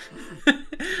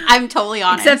 I'm totally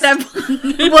honest. Except that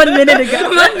 1 minute ago.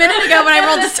 1 minute ago when I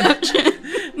rolled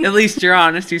deception. At least you're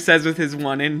honest, he says with his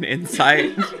one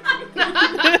insight.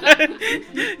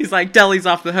 He's like, Deli's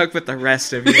off the hook with the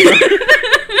rest of you.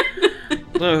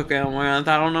 Look, Amaranth,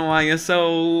 I don't know why you're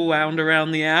so wound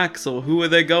around the axle. Who are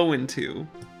they going to?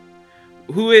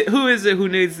 Who is it who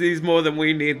needs these more than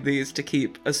we need these to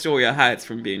keep Astoria Heights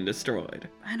from being destroyed?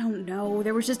 I don't know.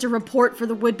 There was just a report for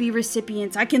the would-be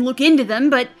recipients. I can look into them,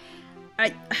 but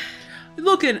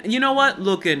You know what?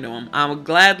 Look into them. I would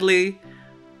gladly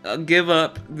give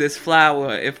up this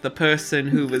flower if the person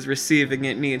who was receiving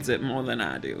it needs it more than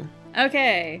I do.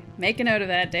 Okay, make a note of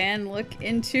that, Dan. Look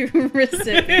into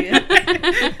recipient.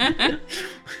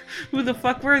 Who the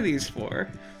fuck were these for?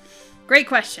 Great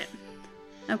question.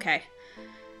 Okay.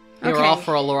 They were all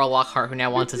for Laura Lockhart, who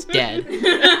now wants us dead.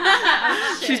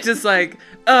 She's just like,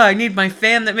 oh, I need my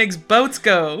fan that makes boats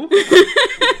go.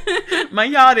 My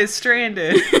yacht is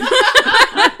stranded.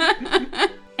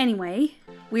 Anyway,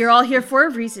 we are all here for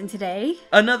a reason today.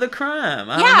 Another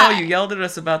crime. I Yeah. don't know, you yelled at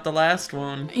us about the last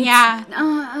one. Yeah.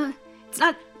 It's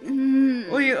not...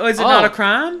 Is it not a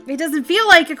crime? It doesn't feel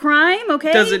like a crime,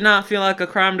 okay? Does it not feel like a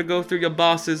crime to go through your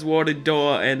boss's warded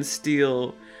door and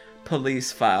steal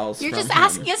police files You're from just him?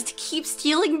 asking us to keep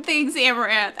stealing things,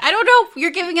 Amaranth. I don't know.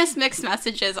 You're giving us mixed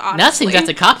messages, honestly. Nothing that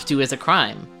the cops do is a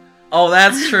crime. Oh,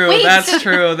 that's true. Wait. That's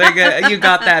true. You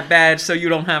got that badge, so you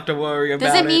don't have to worry about it.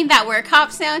 Does it mean that we're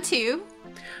cops now, too?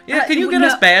 Yeah, can you get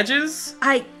us badges?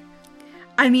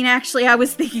 I mean, actually, I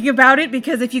was thinking about it,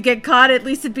 because if you get caught, at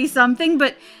least it'd be something,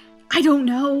 but I don't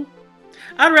know.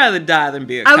 I'd rather die than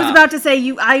be a cop. I was about to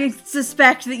say, I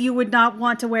suspect that you would not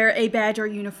want to wear a badge or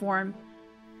uniform.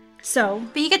 So.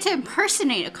 But you get to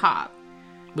impersonate a cop.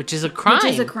 Which is a crime.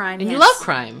 Which is a crime, And yes. you love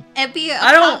crime. It'd be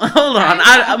I don't, hold on.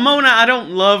 Mona, I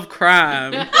don't love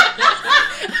crime.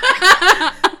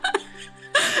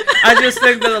 I just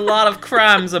think that a lot of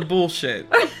crimes are bullshit.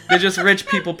 They're just rich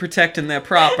people protecting their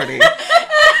property.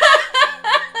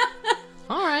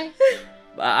 Alright.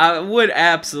 I would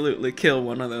absolutely kill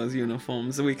one of those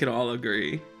uniforms, we can all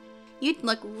agree. You'd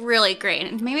look really great,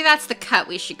 and maybe that's the cut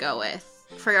we should go with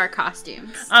for our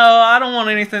costumes. Oh, I don't want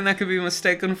anything that could be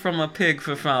mistaken from a pig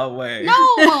for far away.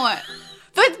 No!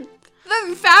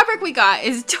 The fabric we got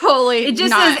is totally It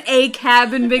just not. says A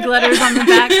cab in big letters on the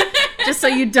back, just so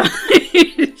you don't.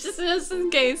 just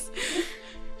in case.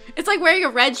 It's like wearing a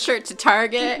red shirt to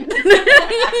Target.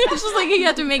 It's just like you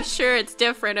have to make sure it's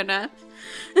different enough.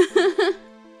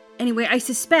 Anyway, I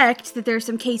suspect that there are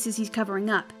some cases he's covering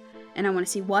up, and I want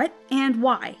to see what and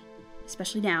why.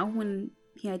 Especially now, when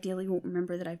he ideally won't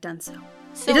remember that I've done so.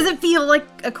 So It doesn't feel like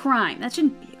a crime. That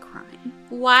shouldn't be a crime.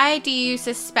 why do you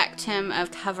suspect him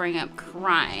of covering up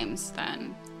crimes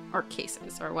then? Or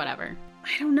cases, or whatever.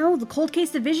 I don't know. The Cold Case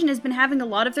Division has been having a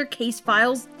lot of their case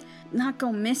files not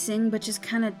go missing, but just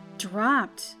kind of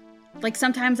dropped. Like,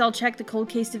 sometimes I'll check the Cold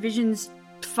Case Division's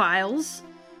files.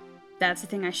 That's the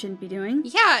thing I shouldn't be doing.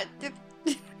 Yeah.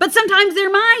 But sometimes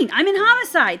they're mine. I'm in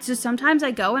homicide, so sometimes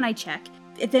I go and I check.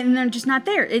 Then they're just not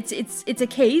there. It's a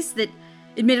case that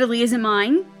admittedly isn't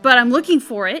mine, but I'm looking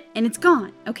for it and it's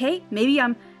gone. Okay? Maybe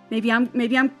I'm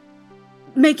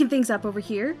making things up over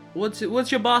here. What's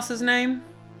your boss's name?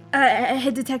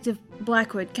 Head Detective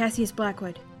Blackwood, Cassius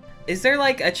Blackwood. Is there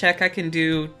like a check I can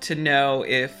do to know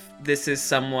if this is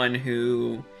someone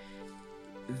who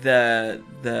the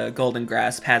Golden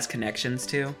Grasp has connections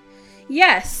to?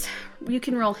 Yes, you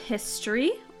can roll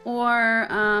history, or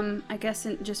I guess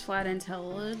just flat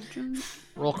intelligence.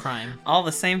 Roll crime. All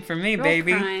the same for me, Roll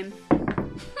baby. crime.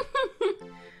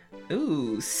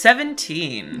 Ooh,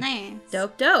 17. Nice.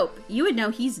 Dope. You would know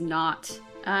he's not.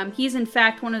 He's in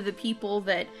fact one of the people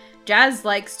that Jazz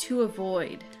likes to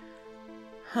avoid.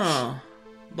 Huh.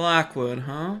 Blackwood,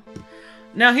 huh?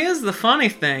 Now, here's the funny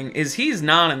thing, is he's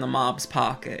not in the mob's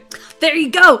pocket. There you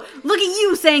go. Look at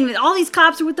you saying that all these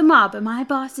cops are with the mob, and my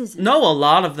boss isn't. No, a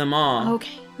lot of them are.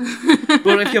 Okay.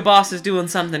 But if your boss is doing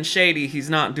something shady, he's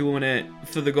not doing it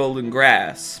for the golden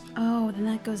grasp. Oh, then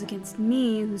that goes against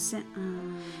me, Is there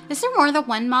more than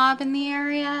one mob in the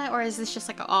area, or is this just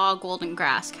like an all golden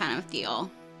grass kind of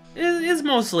deal? It's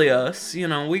mostly us. You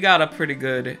know, we got a pretty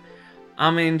good...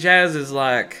 I mean, Jazz is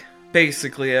like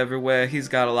basically everywhere. He's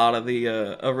got a lot of the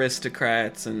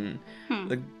aristocrats and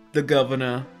the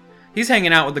governor. He's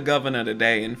hanging out with the governor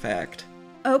today, in fact.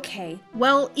 Okay,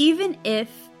 well, even if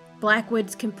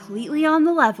Blackwood's completely on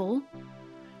the level...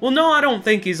 Well, no, I don't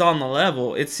think he's on the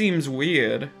level. It seems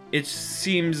weird. It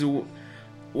seems...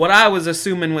 What I was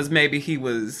assuming was maybe he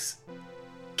was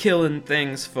killing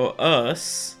things for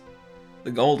us,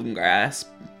 the golden grasp.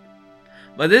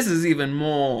 But this is even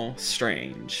more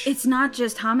strange. It's not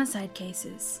just homicide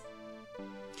cases.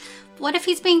 What if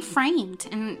he's being framed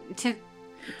and to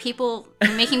people,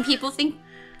 making people think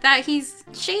that he's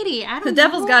shady? I don't know. The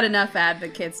devil's got enough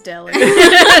advocates, Dylan.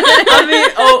 I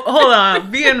mean, oh, hold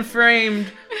on. Being framed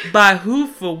by who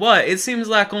for what? It seems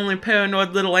like only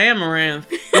paranoid little Amaranth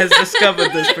has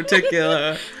discovered this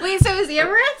particular... Wait, so is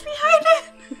Amaranth behind it?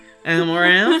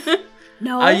 Amaranth?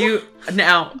 No. Are you...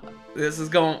 Now... This is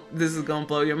going to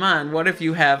blow your mind. What if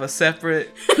you have a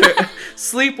separate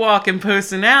sleepwalking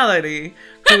personality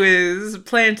who is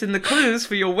planting the clues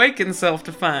for your waking self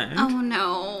to find? Oh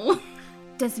no.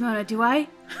 Desdemona, do I?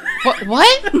 What?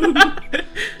 Why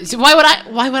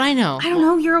would I know? I don't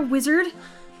know, you're a wizard.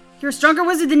 You're a stronger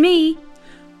wizard than me.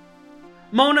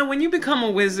 Mona, when you become a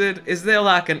wizard, is there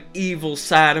like an evil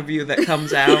side of you that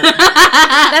comes out?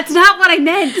 That's not what I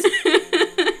meant.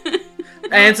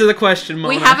 Answer the question,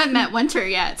 Mona. We haven't met Winter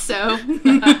yet, so... Is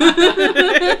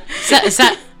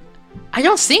that... I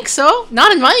don't think so.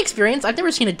 Not in my experience. I've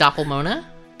never seen a doppelmona.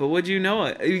 But would you know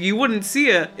it? You wouldn't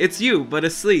see her. It's you, but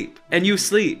asleep. And you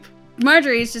sleep.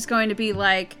 Marjorie's just going to be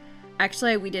like,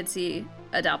 actually, we did see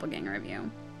a doppelganger of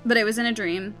you. But it was in a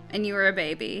dream, and you were a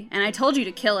baby. And I told you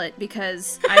to kill it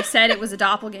because I said it was a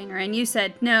doppelganger, and you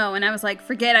said no. And I was like,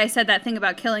 forget I said that thing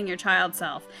about killing your child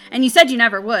self. And you said you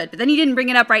never would, but then you didn't bring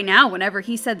it up right now whenever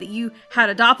he said that you had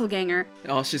a doppelganger.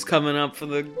 Oh, she's coming up for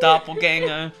the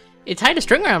doppelganger. It tied a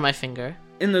string around my finger.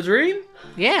 In the dream?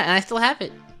 Yeah, and I still have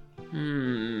it.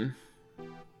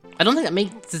 I don't think that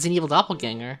makes it an evil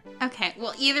doppelganger. Okay,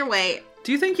 well, either way...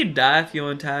 Do you think you'd die if you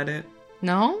untied it?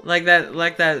 No? Like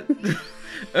that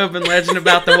urban legend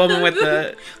about the woman with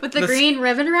the... With the green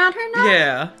ribbon around her neck?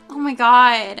 Yeah. Oh my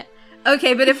god.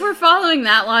 Okay, but if we're following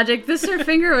that logic, her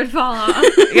finger would fall off.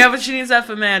 Yeah, but she needs that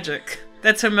for magic.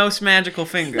 That's her most magical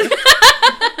finger. Which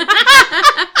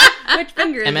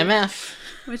finger is it? MMF.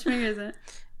 Which finger is it?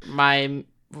 My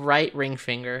right ring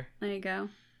finger. There you go.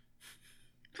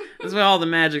 That's where all the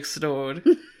magic's stored.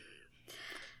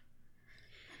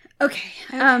 Okay.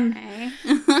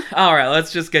 All right,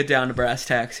 let's just get down to brass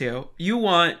tacks here.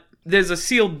 There's a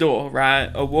sealed door,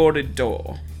 right? A warded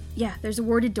door. Yeah, there's a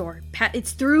warded door.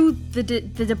 It's through the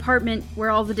department where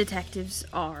all the detectives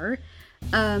are.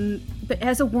 But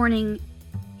as a warning,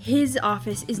 his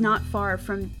office is not far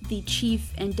from the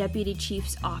chief and deputy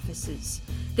chief's offices.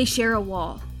 They share a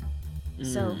wall.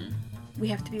 So we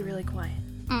have to be really quiet.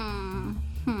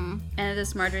 And at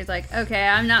this, Marjorie's like, okay,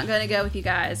 I'm not going to go with you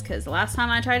guys, because the last time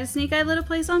I tried to sneak, I lit a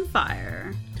place on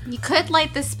fire. You could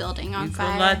light this building on fire.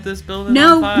 You could light this building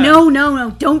on fire.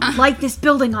 No. Don't light this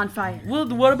building on fire. Well,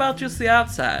 what about just the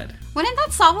outside? Wouldn't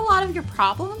that solve a lot of your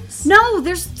problems? No,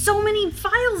 there's so many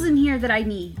files in here that I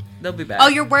need. They'll be back. Oh,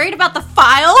 you're worried about the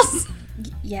files?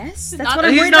 Yes, that's what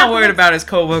I'm worried about. He's not worried about his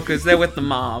co-workers. They're with the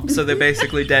mob, so they're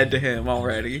basically dead to him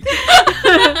already.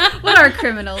 What are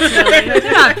criminals, really?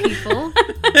 They're not people.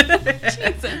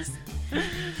 Jesus.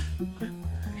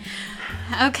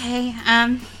 Okay,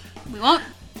 we won't...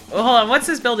 Well, hold on. What's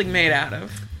this building made out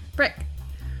of? Brick.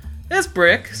 It's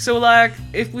brick. So, like,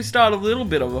 if we start a little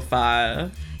bit of a fire...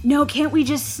 No, can't we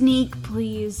just sneak,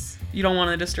 please? You don't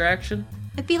want a distraction?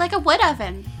 It'd be like a wood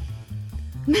oven.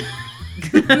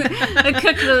 Cook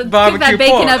Barbecue that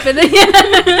bacon pork. up in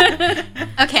the...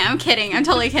 Okay, I'm kidding. I'm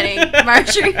totally kidding.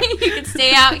 Marjorie, you can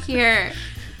stay out here.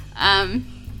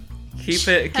 Keep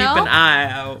an eye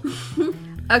out.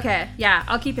 Okay, yeah,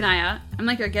 I'll keep an eye out. I'm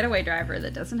like a getaway driver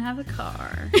that doesn't have a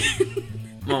car.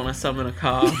 Mona, summon a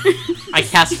car. I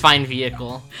cast find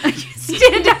vehicle.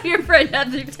 Stand out here for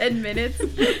another 10 minutes.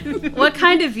 What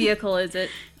kind of vehicle is it?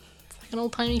 It's like an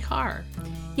old timey car.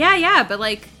 Yeah, but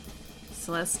like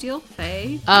celestial,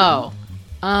 fae. Oh,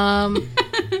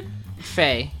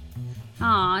 fae.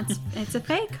 Aw, it's a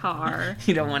fae car.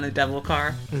 You don't want a devil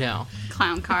car? No.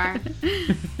 Clown car.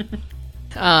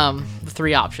 The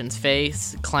 3 options: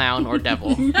 face, clown, or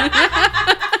devil.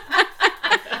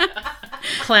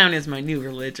 Clown is my new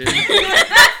religion.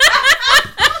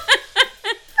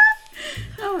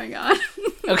 Oh my god.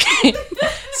 Okay.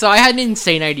 So I had an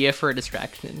insane idea for a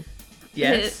distraction.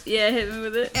 Yes. Hit me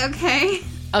with it. Okay.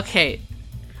 Okay.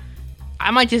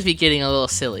 I might just be getting a little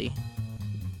silly.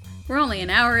 We're only an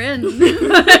hour in.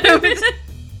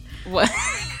 What?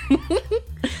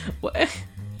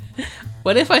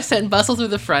 What if I sent Bustle through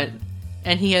the front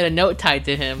and he had a note tied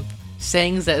to him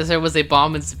saying that there was a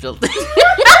bomb in the building?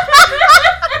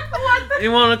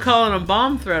 You want to call in a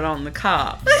bomb threat on the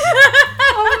cops?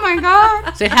 Oh my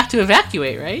god. So they'd have to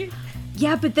evacuate, right?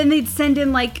 Yeah, but then they'd send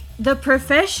in, like, the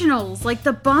professionals, like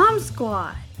the bomb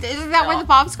squad. Isn't that where the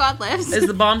bomb squad lives? Is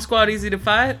the bomb squad easy to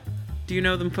fight? Do you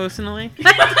know them personally?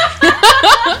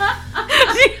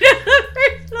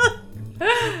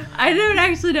 I don't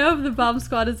actually know if the bomb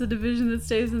squad is a division that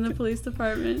stays in the police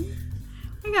department.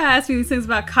 You gotta ask me these things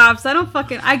about cops. I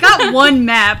got one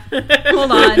map.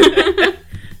 Hold on.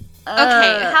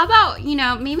 Okay, how about,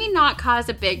 maybe not cause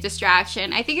a big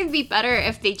distraction. I think it'd be better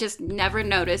if they just never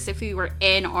noticed if we were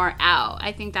in or out.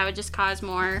 I think that would just cause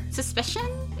more suspicion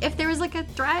if there was like a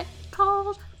threat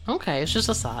called. Okay, it's just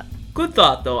a thought. Good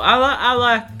thought, though. I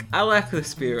like the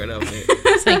spirit of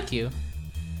it. Thank you.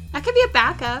 That could be a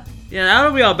backup. Yeah,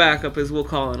 that'll be our backup. Is we'll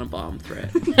call in a bomb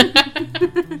threat.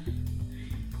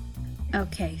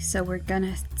 Okay, so we're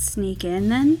gonna sneak in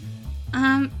then?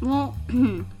 Well,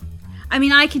 I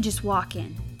mean, I could just walk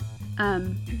in.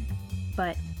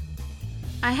 But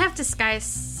I have disguise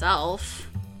self,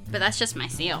 but that's just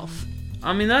myself.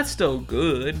 I mean, that's still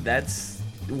good. That's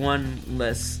one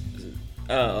less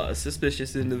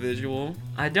suspicious individual.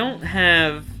 I'm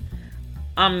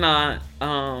not,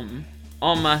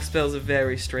 all my spells are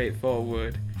very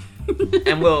straightforward.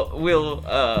 And we'll,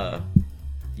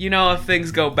 if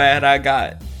things go bad, I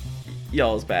got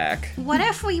y'all's back. What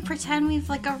if we pretend we've,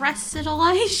 arrested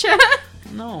Elijah?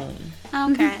 No.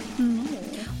 Okay. no.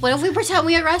 What if we pretend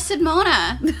we arrested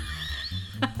Mona?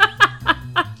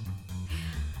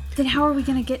 Then how are we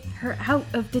gonna get her out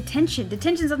of detention?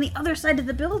 Detention's on the other side of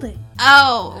the building.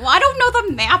 Oh, well, I don't know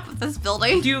the map of this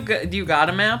building. Do you got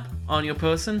a map on your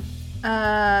person?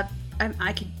 I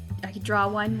could draw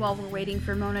one while we're waiting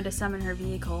for Mona to summon her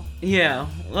vehicle. Yeah,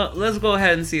 let's go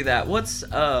ahead and see that. What's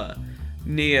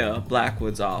near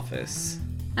Blackwood's office?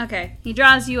 Okay, he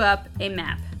draws you up a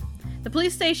map. The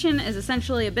police station is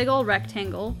essentially a big old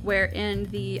rectangle where in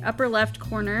the upper left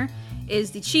corner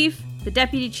is the chief, the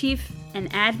deputy chief, and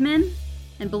admin,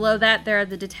 and below that there are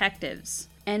the detectives.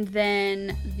 And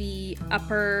then the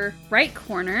upper right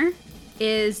corner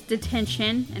is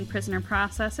detention and prisoner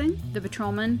processing, the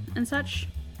patrolman and such.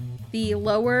 The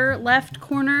lower left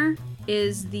corner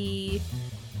is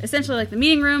essentially the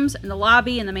meeting rooms and the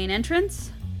lobby and the main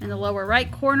entrance. And the lower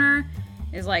right corner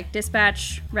is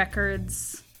dispatch,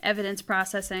 records, evidence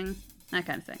processing, that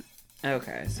kind of thing.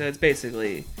 Okay, so it's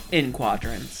basically in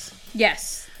quadrants.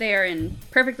 Yes, they are in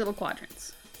perfect little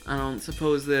quadrants. I don't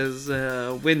suppose there's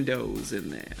windows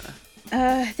in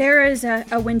there. There is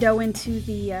a window into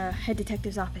the head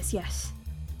detective's office, yes.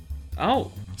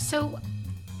 Oh. So,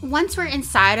 once we're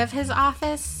inside of his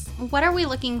office, what are we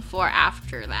looking for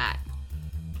after that?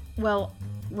 Well,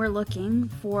 we're looking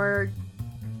for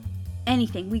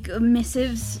anything.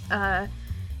 Missives,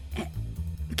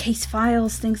 case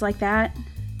files, things like that.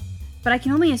 But I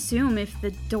can only assume if the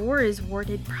door is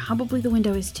warded, probably the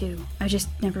window is too. I just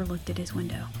never looked at his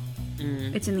window.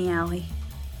 It's in the alley.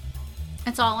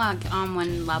 It's all on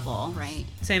one level, right?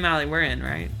 Same alley we're in,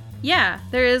 right? Yeah,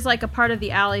 there is a part of the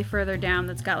alley further down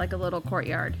that's got a little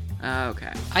courtyard.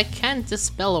 Okay. I can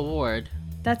dispel a ward.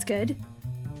 That's good.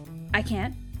 I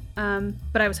can't.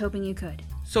 But I was hoping you could.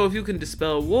 So if you can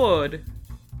dispel a ward,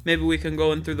 maybe we can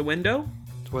go in through the window?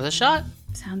 It's worth a shot.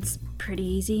 Sounds pretty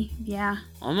easy, yeah.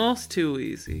 Almost too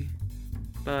easy.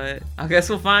 But I guess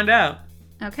we'll find out.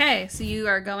 Okay, so you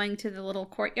are going to the little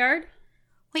courtyard?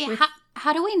 Wait,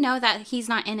 how do we know that he's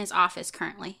not in his office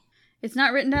currently? It's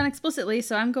not written down explicitly,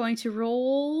 so I'm going to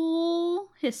roll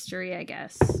history, I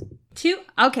guess. 2.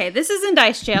 Okay, this is in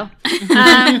dice jail. He's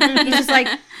just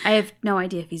I have no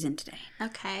idea if he's in today.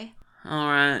 Okay. All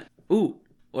right. Ooh,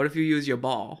 what if you use your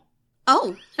ball?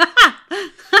 Oh.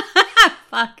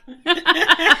 Fuck.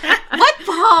 What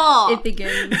ball? It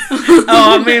begins.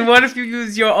 What if you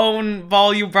use your own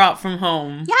ball you brought from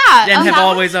home? Yeah. And have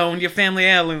always owned your family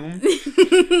heirloom.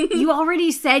 You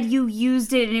already said you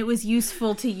used it and it was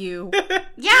useful to you.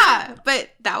 Yeah,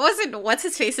 but that wasn't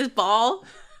what's-his-face's ball.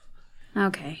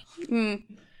 Okay.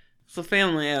 It's a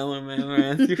family heirloom,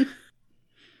 man.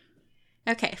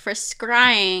 Okay, for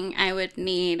scrying, I would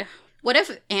need What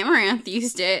if Amaranth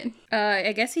used it?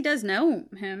 I guess he does know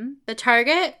him. The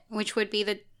target, which would be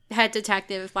the head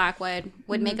detective Blackwood,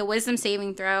 would make a wisdom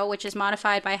saving throw, which is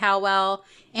modified by how well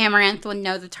Amaranth would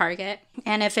know the target.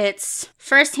 And if it's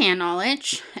first-hand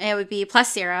knowledge, it would be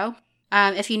 +0.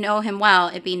 If you know him well,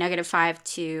 it'd be -5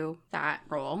 to that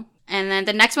roll. And then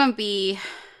the next one would be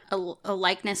a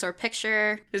likeness or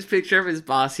picture. His picture of his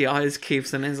boss, he always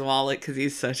keeps in his wallet because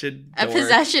he's such a dork. A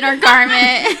possession or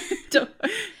garment.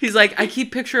 He's like, I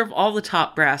keep picture of all the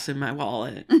top brass in my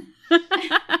wallet.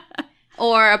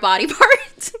 Or a body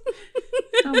part.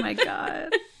 Oh my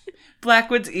god.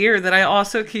 Blackwood's ear that I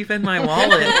also keep in my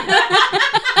wallet.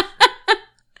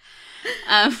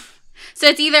 So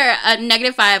it's either a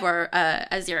 -5 or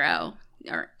a 0.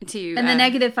 Or to, And the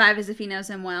 -5 is if he knows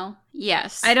him well.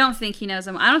 Yes. I don't think he knows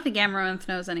him. I don't think Amaranth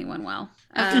knows anyone well.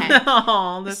 Okay.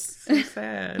 No, that's so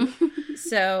sad.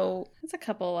 So it's a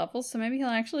couple of levels, so maybe he'll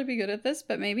actually be good at this,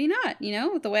 but maybe not. You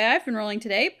know, with the way I've been rolling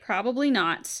today, probably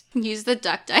not. Use the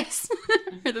duck dice.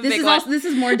 Or the This big is one. also, this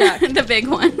is more duck. The big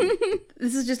one.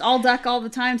 This is just all duck all the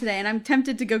time today, and I'm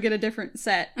tempted to go get a different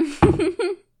set.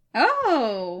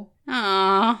 Oh.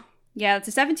 Aww. Yeah, it's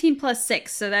a 17 plus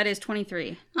 6, so that is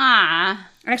 23. Ah.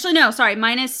 Actually, no, sorry,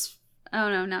 minus... Oh,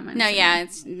 no, not minus. No, 7. yeah,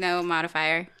 it's no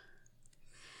modifier.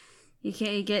 You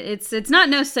can't get... It's not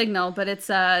no signal, but it's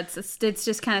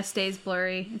just kind of stays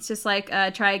blurry. It's just like,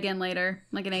 try again later,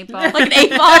 like an 8-ball. Like an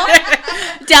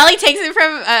 8-ball. Dally takes it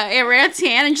from Amaranth's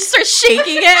hand and just starts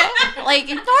shaking it. Like,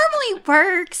 it normally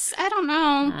works. I don't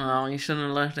know. Oh, you shouldn't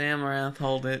have left Amaranth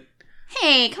hold it.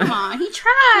 Hey, come on. He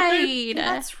tried.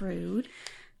 That's rude.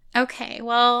 Okay,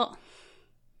 well,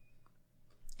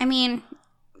 I mean,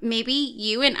 maybe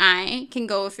you and I can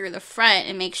go through the front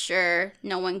and make sure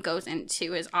no one goes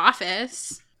into his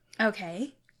office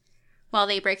Okay. while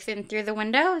they break through the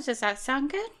windows. Does that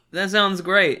sound good? That sounds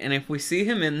great. And if we see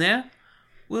him in there,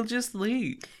 we'll just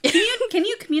leave. Can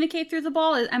you communicate through the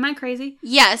ball? Am I crazy?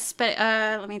 Yes, but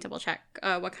let me double check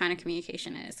what kind of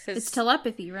communication it is. 'Cause It's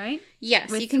telepathy, right?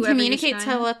 yes, with you can whoever you're communicate trying.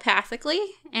 telepathically,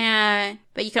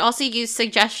 but you can also use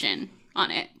suggestion on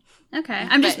it. Okay.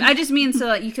 But- I just mean so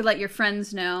that you could let your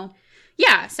friends know.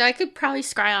 Yeah, so I could probably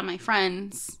scry on my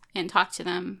friends and talk to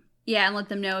them. Yeah, and let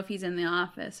them know if he's in the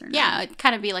office or not. Yeah, it'd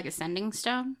kind of be like a sending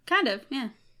stone. Kind of, yeah.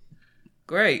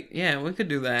 Great. Yeah, we could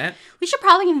do that. We should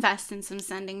probably invest in some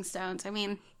sending stones. I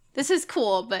mean, this is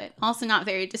cool, but also not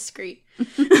very discreet.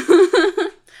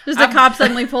 Just a cop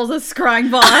suddenly pulls a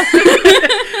scrying ball out.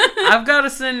 I've got a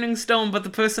sending stone, but the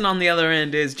person on the other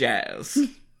end is Jazz.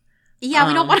 Yeah,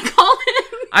 we don't want to call him.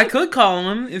 I could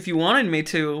call him if you wanted me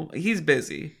to. He's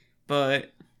busy,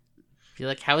 but Be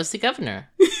like, how is the governor?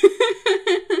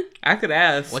 I could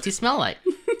ask. What's he smell like?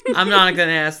 I'm not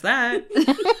gonna ask that.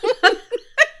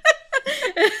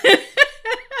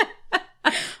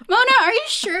 Mona, are you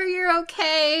sure you're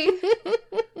okay?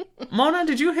 Mona,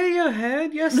 did you hit your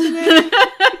head yesterday?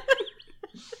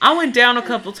 I went down a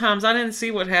couple times. I didn't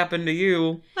see what happened to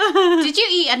you. Did you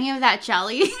eat any of that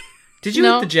jelly? Did you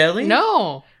eat the jelly?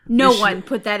 No. No one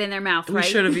put that in their mouth, We right?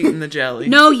 should have eaten the jelly.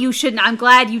 No, you shouldn't. I'm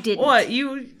glad you didn't. What?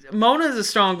 Mona's a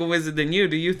stronger wizard than you.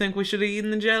 Do you think we should have eaten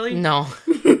the jelly? No.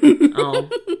 Oh.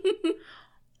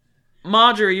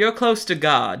 Marjorie, you're close to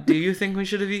God. Do you think we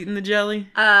should have eaten the jelly?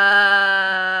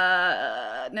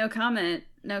 No comment.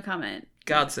 No comment.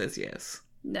 God says yes.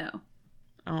 No.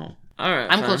 Oh. Alright.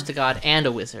 I'm close to God and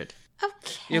a wizard.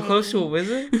 Okay. You're close to a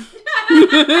wizard?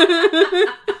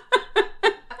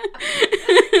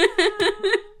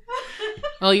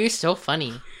 Oh, you're so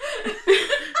funny.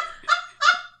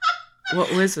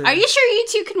 What wizard? Are you sure you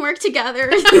two can work together?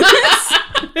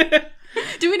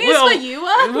 Do we need to split you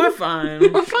up? We're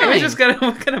fine. We're fine.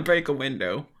 We're gonna break a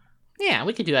window. Yeah,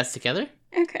 we could do that together.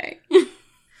 Okay.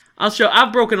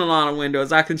 I've broken a lot of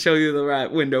windows. I can show you the right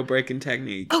window breaking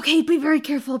technique. Okay, be very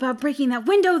careful about breaking that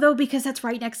window, though, because that's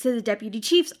right next to the deputy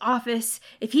chief's office.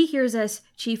 If he hears us,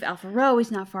 Chief Alfaro is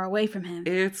not far away from him.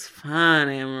 It's fine,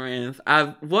 Amaranth.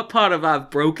 What part of I've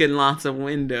broken lots of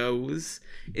windows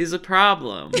is a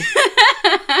problem?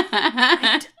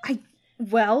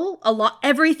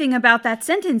 Everything about that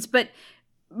sentence, but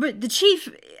the chief,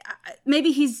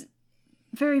 maybe he's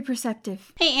very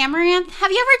perceptive. Hey, Amaranth,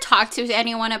 have you ever talked to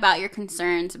anyone about your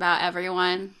concerns about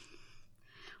everyone?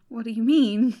 What do you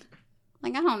mean?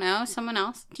 Like, I don't know, someone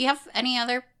else. Do you have any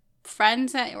other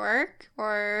friends at work,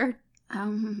 or...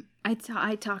 I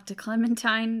talked to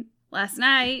Clementine last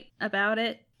night about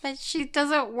it. But she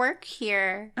doesn't work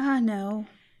here. No.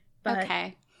 But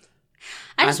Okay.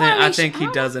 I think he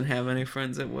doesn't have any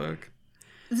friends at work.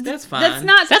 That's fine.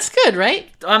 That's good, right?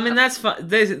 I mean, that's fine.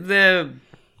 They're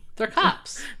They're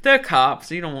cops. They're cops.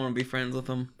 You don't want to be friends with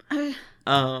them.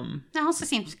 That also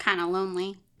seems kind of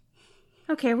lonely.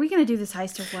 Okay, are we gonna do this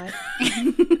heist or what?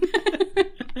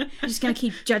 You're just gonna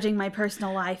keep judging my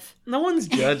personal life. No one's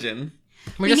judging.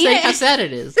 We're just saying how sad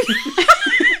it is.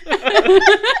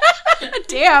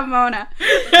 Damn, Mona.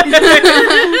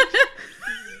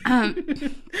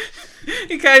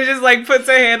 He kind of just like puts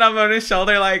a hand on Mona's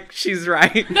shoulder like she's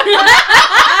right.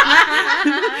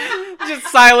 Just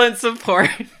silent support.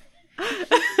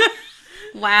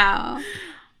 Wow.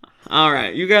 All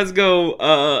right, you guys go.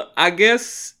 I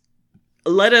guess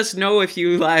let us know if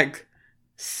you like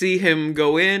see him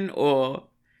go in or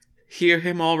hear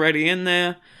him already in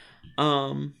there.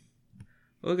 We're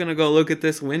gonna go look at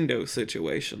this window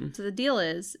situation. So the deal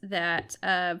is that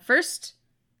first,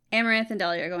 Amaranth and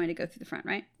Delia are going to go through the front,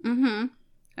 right? Mm-hmm.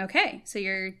 Okay, so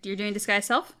you're doing disguise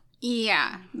self?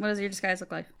 Yeah. What does your disguise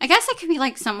look like? I guess it could be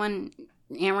like someone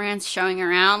Amaranth's showing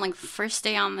around, like first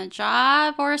day on the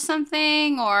job or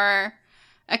something, or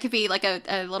it could be like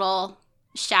a little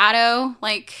shadow,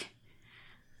 like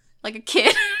a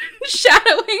kid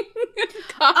shadowing a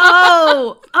cop.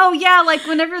 Oh yeah, like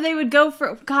whenever they would go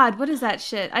for God, what is that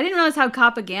shit? I didn't realize how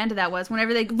propaganda that was.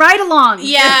 Whenever they ride along,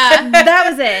 Yeah. that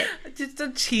was it. Just a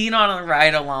teen on a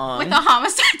ride along. With a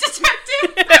homicide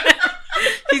detective.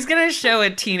 He's gonna show a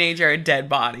teenager a dead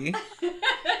body.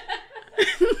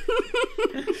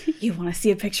 You want to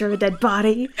see a picture of a dead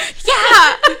body?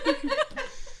 Yeah.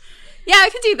 Yeah, I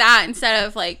could do that instead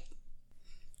of like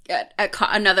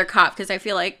another cop, because I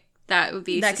feel like that would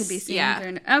be That could be seen.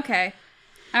 Yeah. Okay.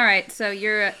 All right. So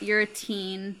you're a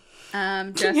teen,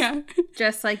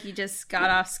 just like you just got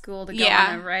off school to go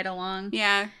on a ride along.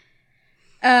 Yeah.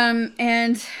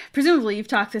 And presumably you've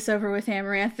talked this over with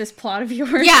Amaranth, this plot of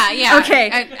yours. Yeah. Okay.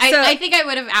 I think I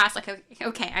would have asked like,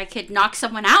 okay, I could knock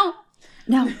someone out.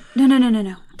 No.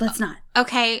 Let's not.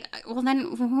 Okay, well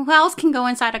then, who else can go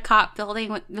inside a cop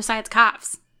building besides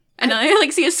cops? And then I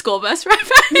like see a school bus right by.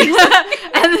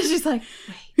 And then she's like,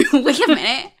 wait a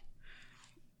minute.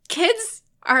 Kids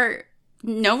are...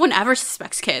 No one ever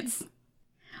suspects kids.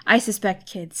 I suspect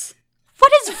kids.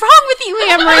 What is wrong with you,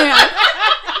 Amaranth?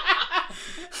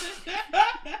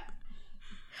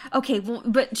 Okay, well,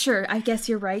 but sure, I guess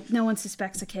you're right. No one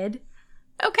suspects a kid.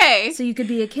 Okay, So you could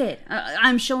be a kid.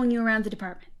 I'm showing you around the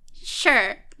department.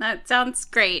 sure. That sounds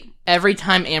great. Every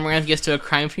time Amaranth gets to a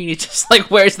crime scene, he just like,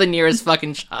 where's the nearest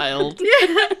fucking child?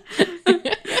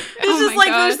 It's just like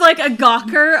there's like a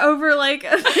gawker over like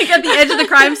at the edge of the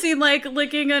crime scene, like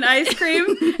licking an ice cream,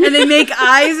 and they make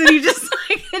eyes, and you just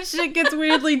like that shit gets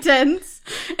weirdly tense.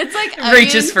 It's like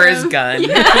Reaches for his gun.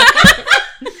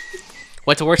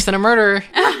 What's worse than a murderer?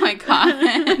 Oh my god.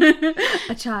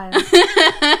 A child.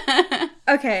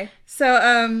 Okay,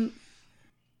 so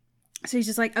he's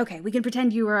just like, okay, we can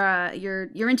pretend you're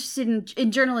interested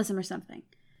in journalism or something.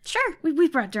 Sure.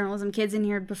 We've brought journalism kids in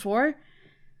here before,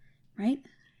 right?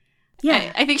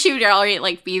 Yeah. I think she would already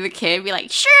like be the kid, be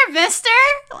like, sure, mister.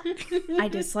 I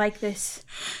dislike this.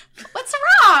 What's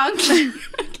wrong?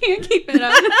 I can't keep it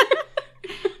up.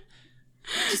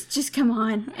 Just come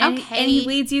on. And Okay. he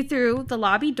leads you through the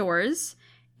lobby doors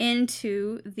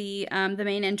into the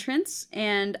main entrance,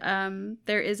 and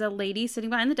there is a lady sitting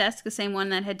behind the desk, the same one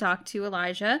that had talked to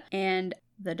Elijah and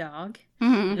the dog.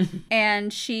 Mm-hmm.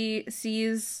 And she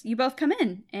sees you both come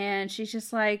in, and she's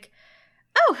just like,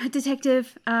 "Oh,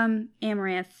 Detective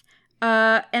Amaranth."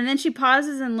 And then she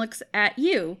pauses and looks at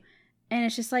you, and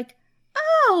it's just like,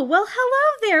 "Oh, well,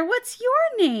 hello there. What's your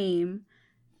name?"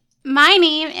 My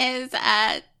name is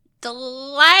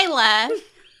Delilah,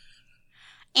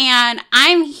 and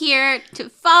I'm here to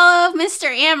follow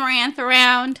Mr. Amaranth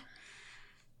around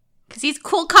because he's a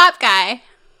cool cop guy.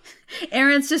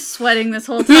 Aaron's just sweating this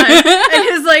whole time,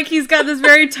 and he's got this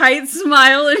very tight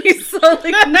smile, and he's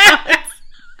slowly nods.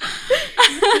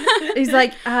 He's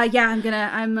like, yeah, I'm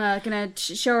gonna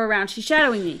show her around. She's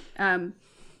shadowing me,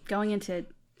 going into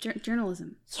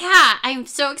journalism. Yeah, I'm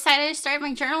so excited to start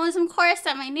my journalism course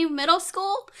at my new middle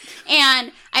school.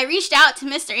 And I reached out to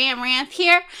Mr. Amaranth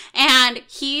here, and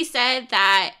he said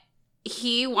that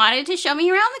he wanted to show me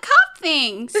around the cop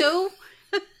thing so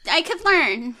I could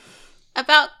learn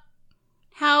about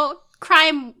how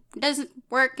crime doesn't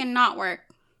work and not work.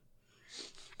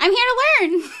 I'm here to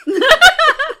learn.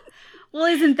 Well,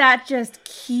 isn't that just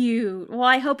cute? Well,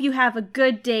 I hope you have a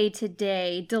good day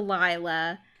today,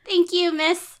 Delilah. Thank you,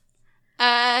 Miss.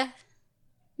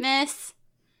 Miss.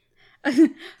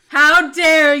 How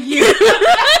dare you?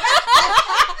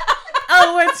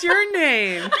 Oh, what's your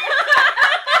name?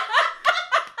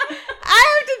 I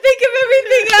have to think of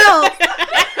everything else.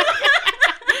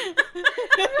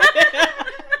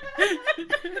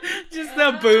 Just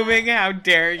the booming, how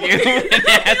dare you? I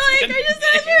just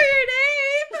asked for your name.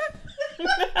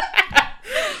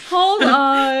 Hold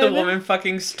on. The woman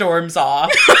fucking storms off.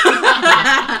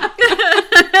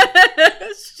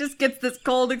 She just gets this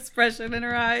cold expression in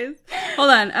her eyes.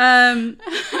 Hold on.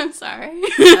 I'm sorry.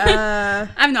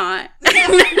 I'm not.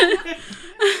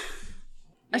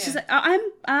 She's like,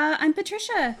 I'm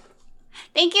Patricia.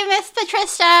 Thank you, Miss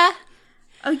Patricia.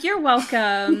 Oh, you're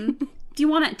welcome. Do you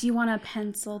want a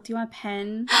pencil? Do you want a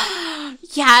pen?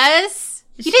 Yes.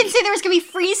 You didn't say there was gonna be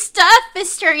free stuff,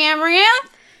 Mr. Amaranth.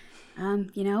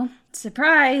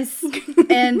 Surprise.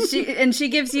 and she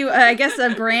gives you, I guess,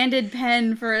 a branded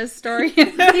pen for a story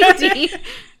in 3D.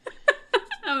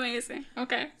 Amazing.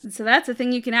 Okay. So that's a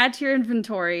thing you can add to your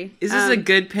inventory. Is this a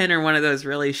good pen or one of those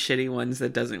really shitty ones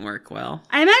that doesn't work well?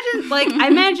 I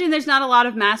imagine there's not a lot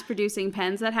of mass producing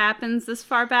pens that happens this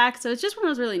far back, so it's just one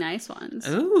of those really nice ones.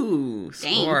 Ooh,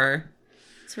 score.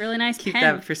 It's a really nice Keep pen.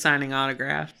 that for signing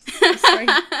autographs.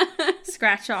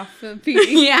 Scratch off the piece.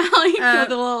 Yeah,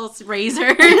 with a little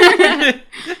razor.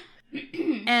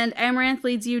 And Amaranth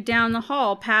leads you down the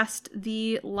hall past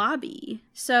the lobby.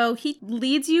 So he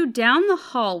leads you down the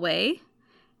hallway,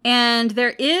 and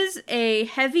there is a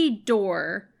heavy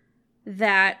door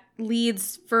that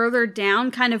leads further down,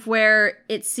 kind of where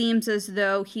it seems as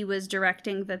though he was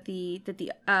directing that the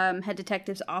head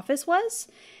detective's office was.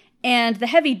 And the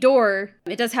heavy door,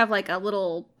 it does have like a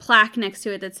little plaque next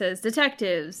to it that says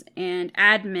detectives and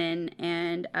admin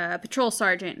and patrol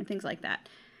sergeant and things like that.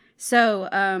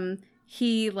 So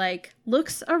he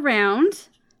looks around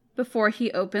before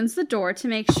he opens the door to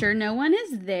make sure no one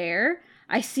is there.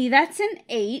 I see that's an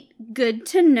 8. Good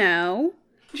to know.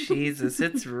 Jesus,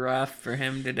 it's rough for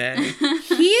him today.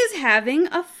 He is having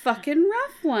a fucking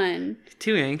rough one.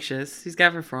 Too anxious. He's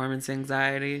got performance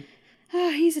anxiety.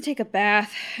 Oh, he needs to take a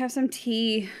bath, have some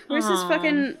tea. Where's his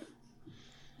fucking...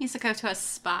 He needs to go to a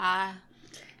spa.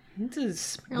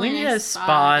 We need a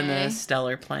spa in the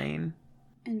stellar plane.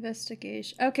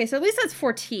 Investigation. Okay, so at least that's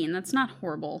 14. That's not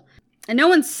horrible. And no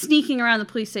one's sneaking around the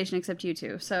police station except you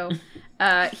two. So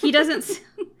he doesn't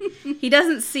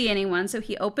see anyone. So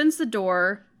he opens the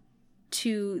door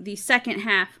to the second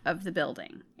half of the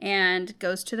building and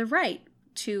goes to the right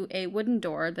to a wooden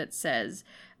door that says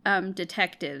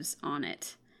detectives on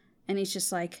it. And he's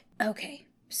just like, okay,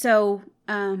 so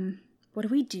what do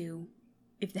we do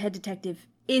if the head detective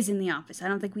is in the office? I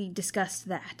don't think we discussed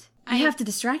that. We have to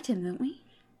distract him, don't we?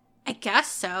 I guess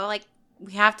so.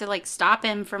 We have to, stop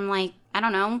him from, I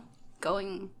don't know,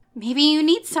 going... Maybe you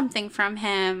need something from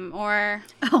him, or...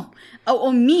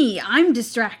 Oh, me. I'm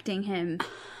distracting him.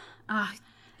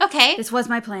 Okay. This was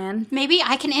my plan. Maybe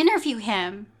I can interview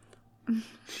him.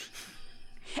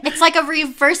 It's like a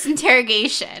reverse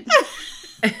interrogation.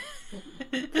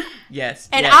 Yes.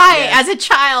 And as a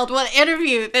child, will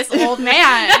interview this old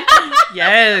man.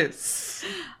 Yes.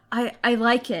 I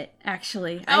like it,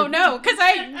 actually. Oh, no, because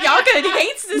Yaka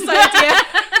hates this idea.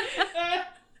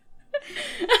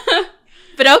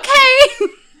 But okay.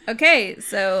 Okay,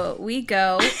 so we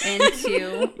go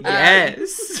into...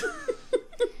 Yes.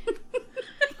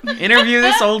 Interview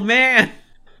this old man.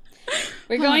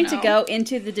 We're going to go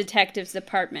into the detective's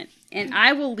department. And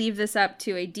I will leave this up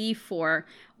to a D4,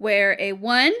 where a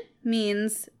 1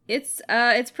 means it's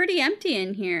pretty empty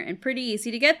in here and pretty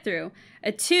easy to get through.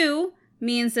 A 2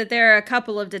 means that there are a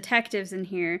couple of detectives in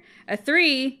here. A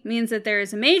 3 means that there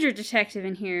is a major detective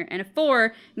in here. And a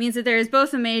 4 means that there is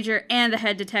both a major and the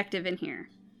head detective in here.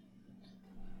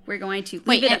 We're going to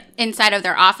leave it inside of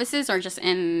their offices or just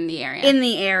in the area? In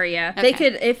the area. Okay. They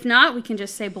could, if not, we can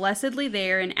just say blessedly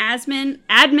they are in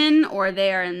admin or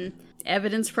they are in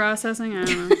evidence processing. I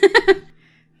don't know.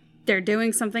 They're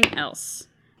doing something else.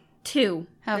 2.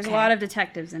 Okay. There's a lot of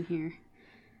detectives in here.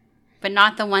 But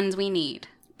not the ones we need.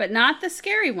 But not the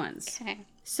scary ones. Okay.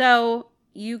 So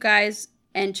you guys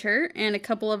enter, and a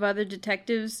couple of other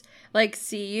detectives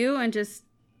see you and just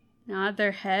nod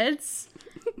their heads,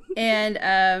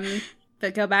 and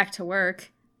but go back to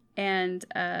work, and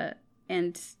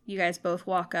you guys both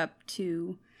walk up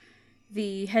to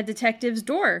the head detective's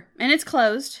door, and it's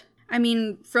closed. I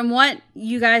mean, from what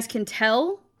you guys can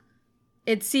tell,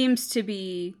 it seems to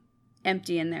be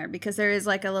empty in there because there is a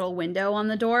little window on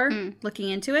the door looking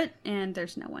into it, and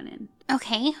there's no one in.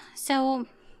 Okay, so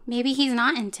maybe he's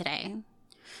not in today.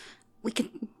 We could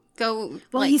go.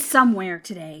 Well, he's somewhere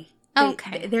today.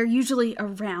 Okay, they're usually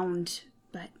around,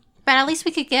 but at least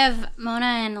we could give Mona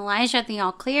and Elijah the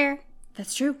all clear.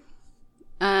 That's true.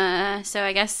 So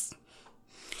I guess,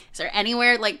 is there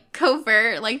anywhere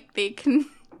covert they can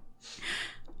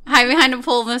hide behind to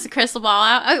pull this crystal ball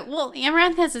out? Oh, well,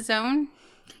 Amaranth has his own.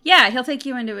 Yeah, he'll take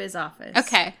you into his office.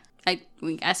 Okay.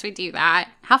 We guess we do that.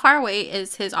 How far away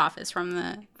is his office from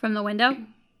the window?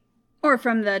 Or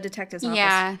from the detective's office.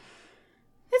 Yeah.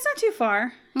 It's not too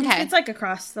far. Okay. It's like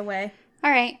across the way. All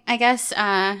right. I guess,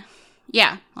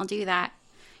 yeah, I'll do that.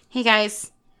 Hey,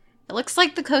 guys. It looks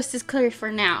like the coast is clear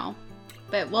for now.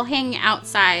 But we'll hang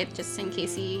outside just in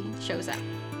case he shows up.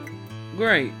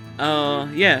 Great.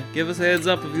 Yeah, give us a heads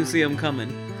up if you see him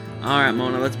coming. Alright,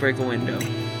 Mona, let's break a window.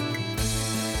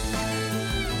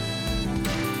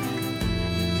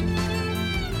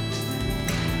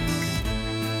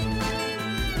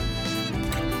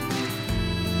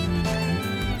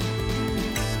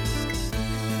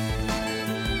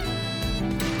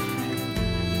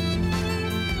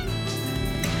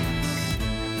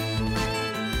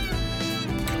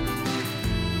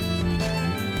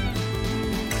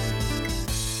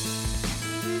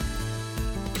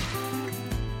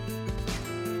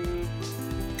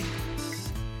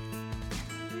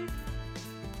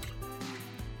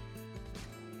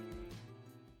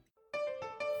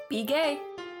 Be gay.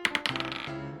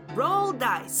 Roll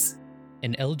dice.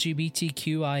 An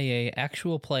LGBTQIA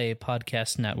actual play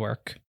podcast network.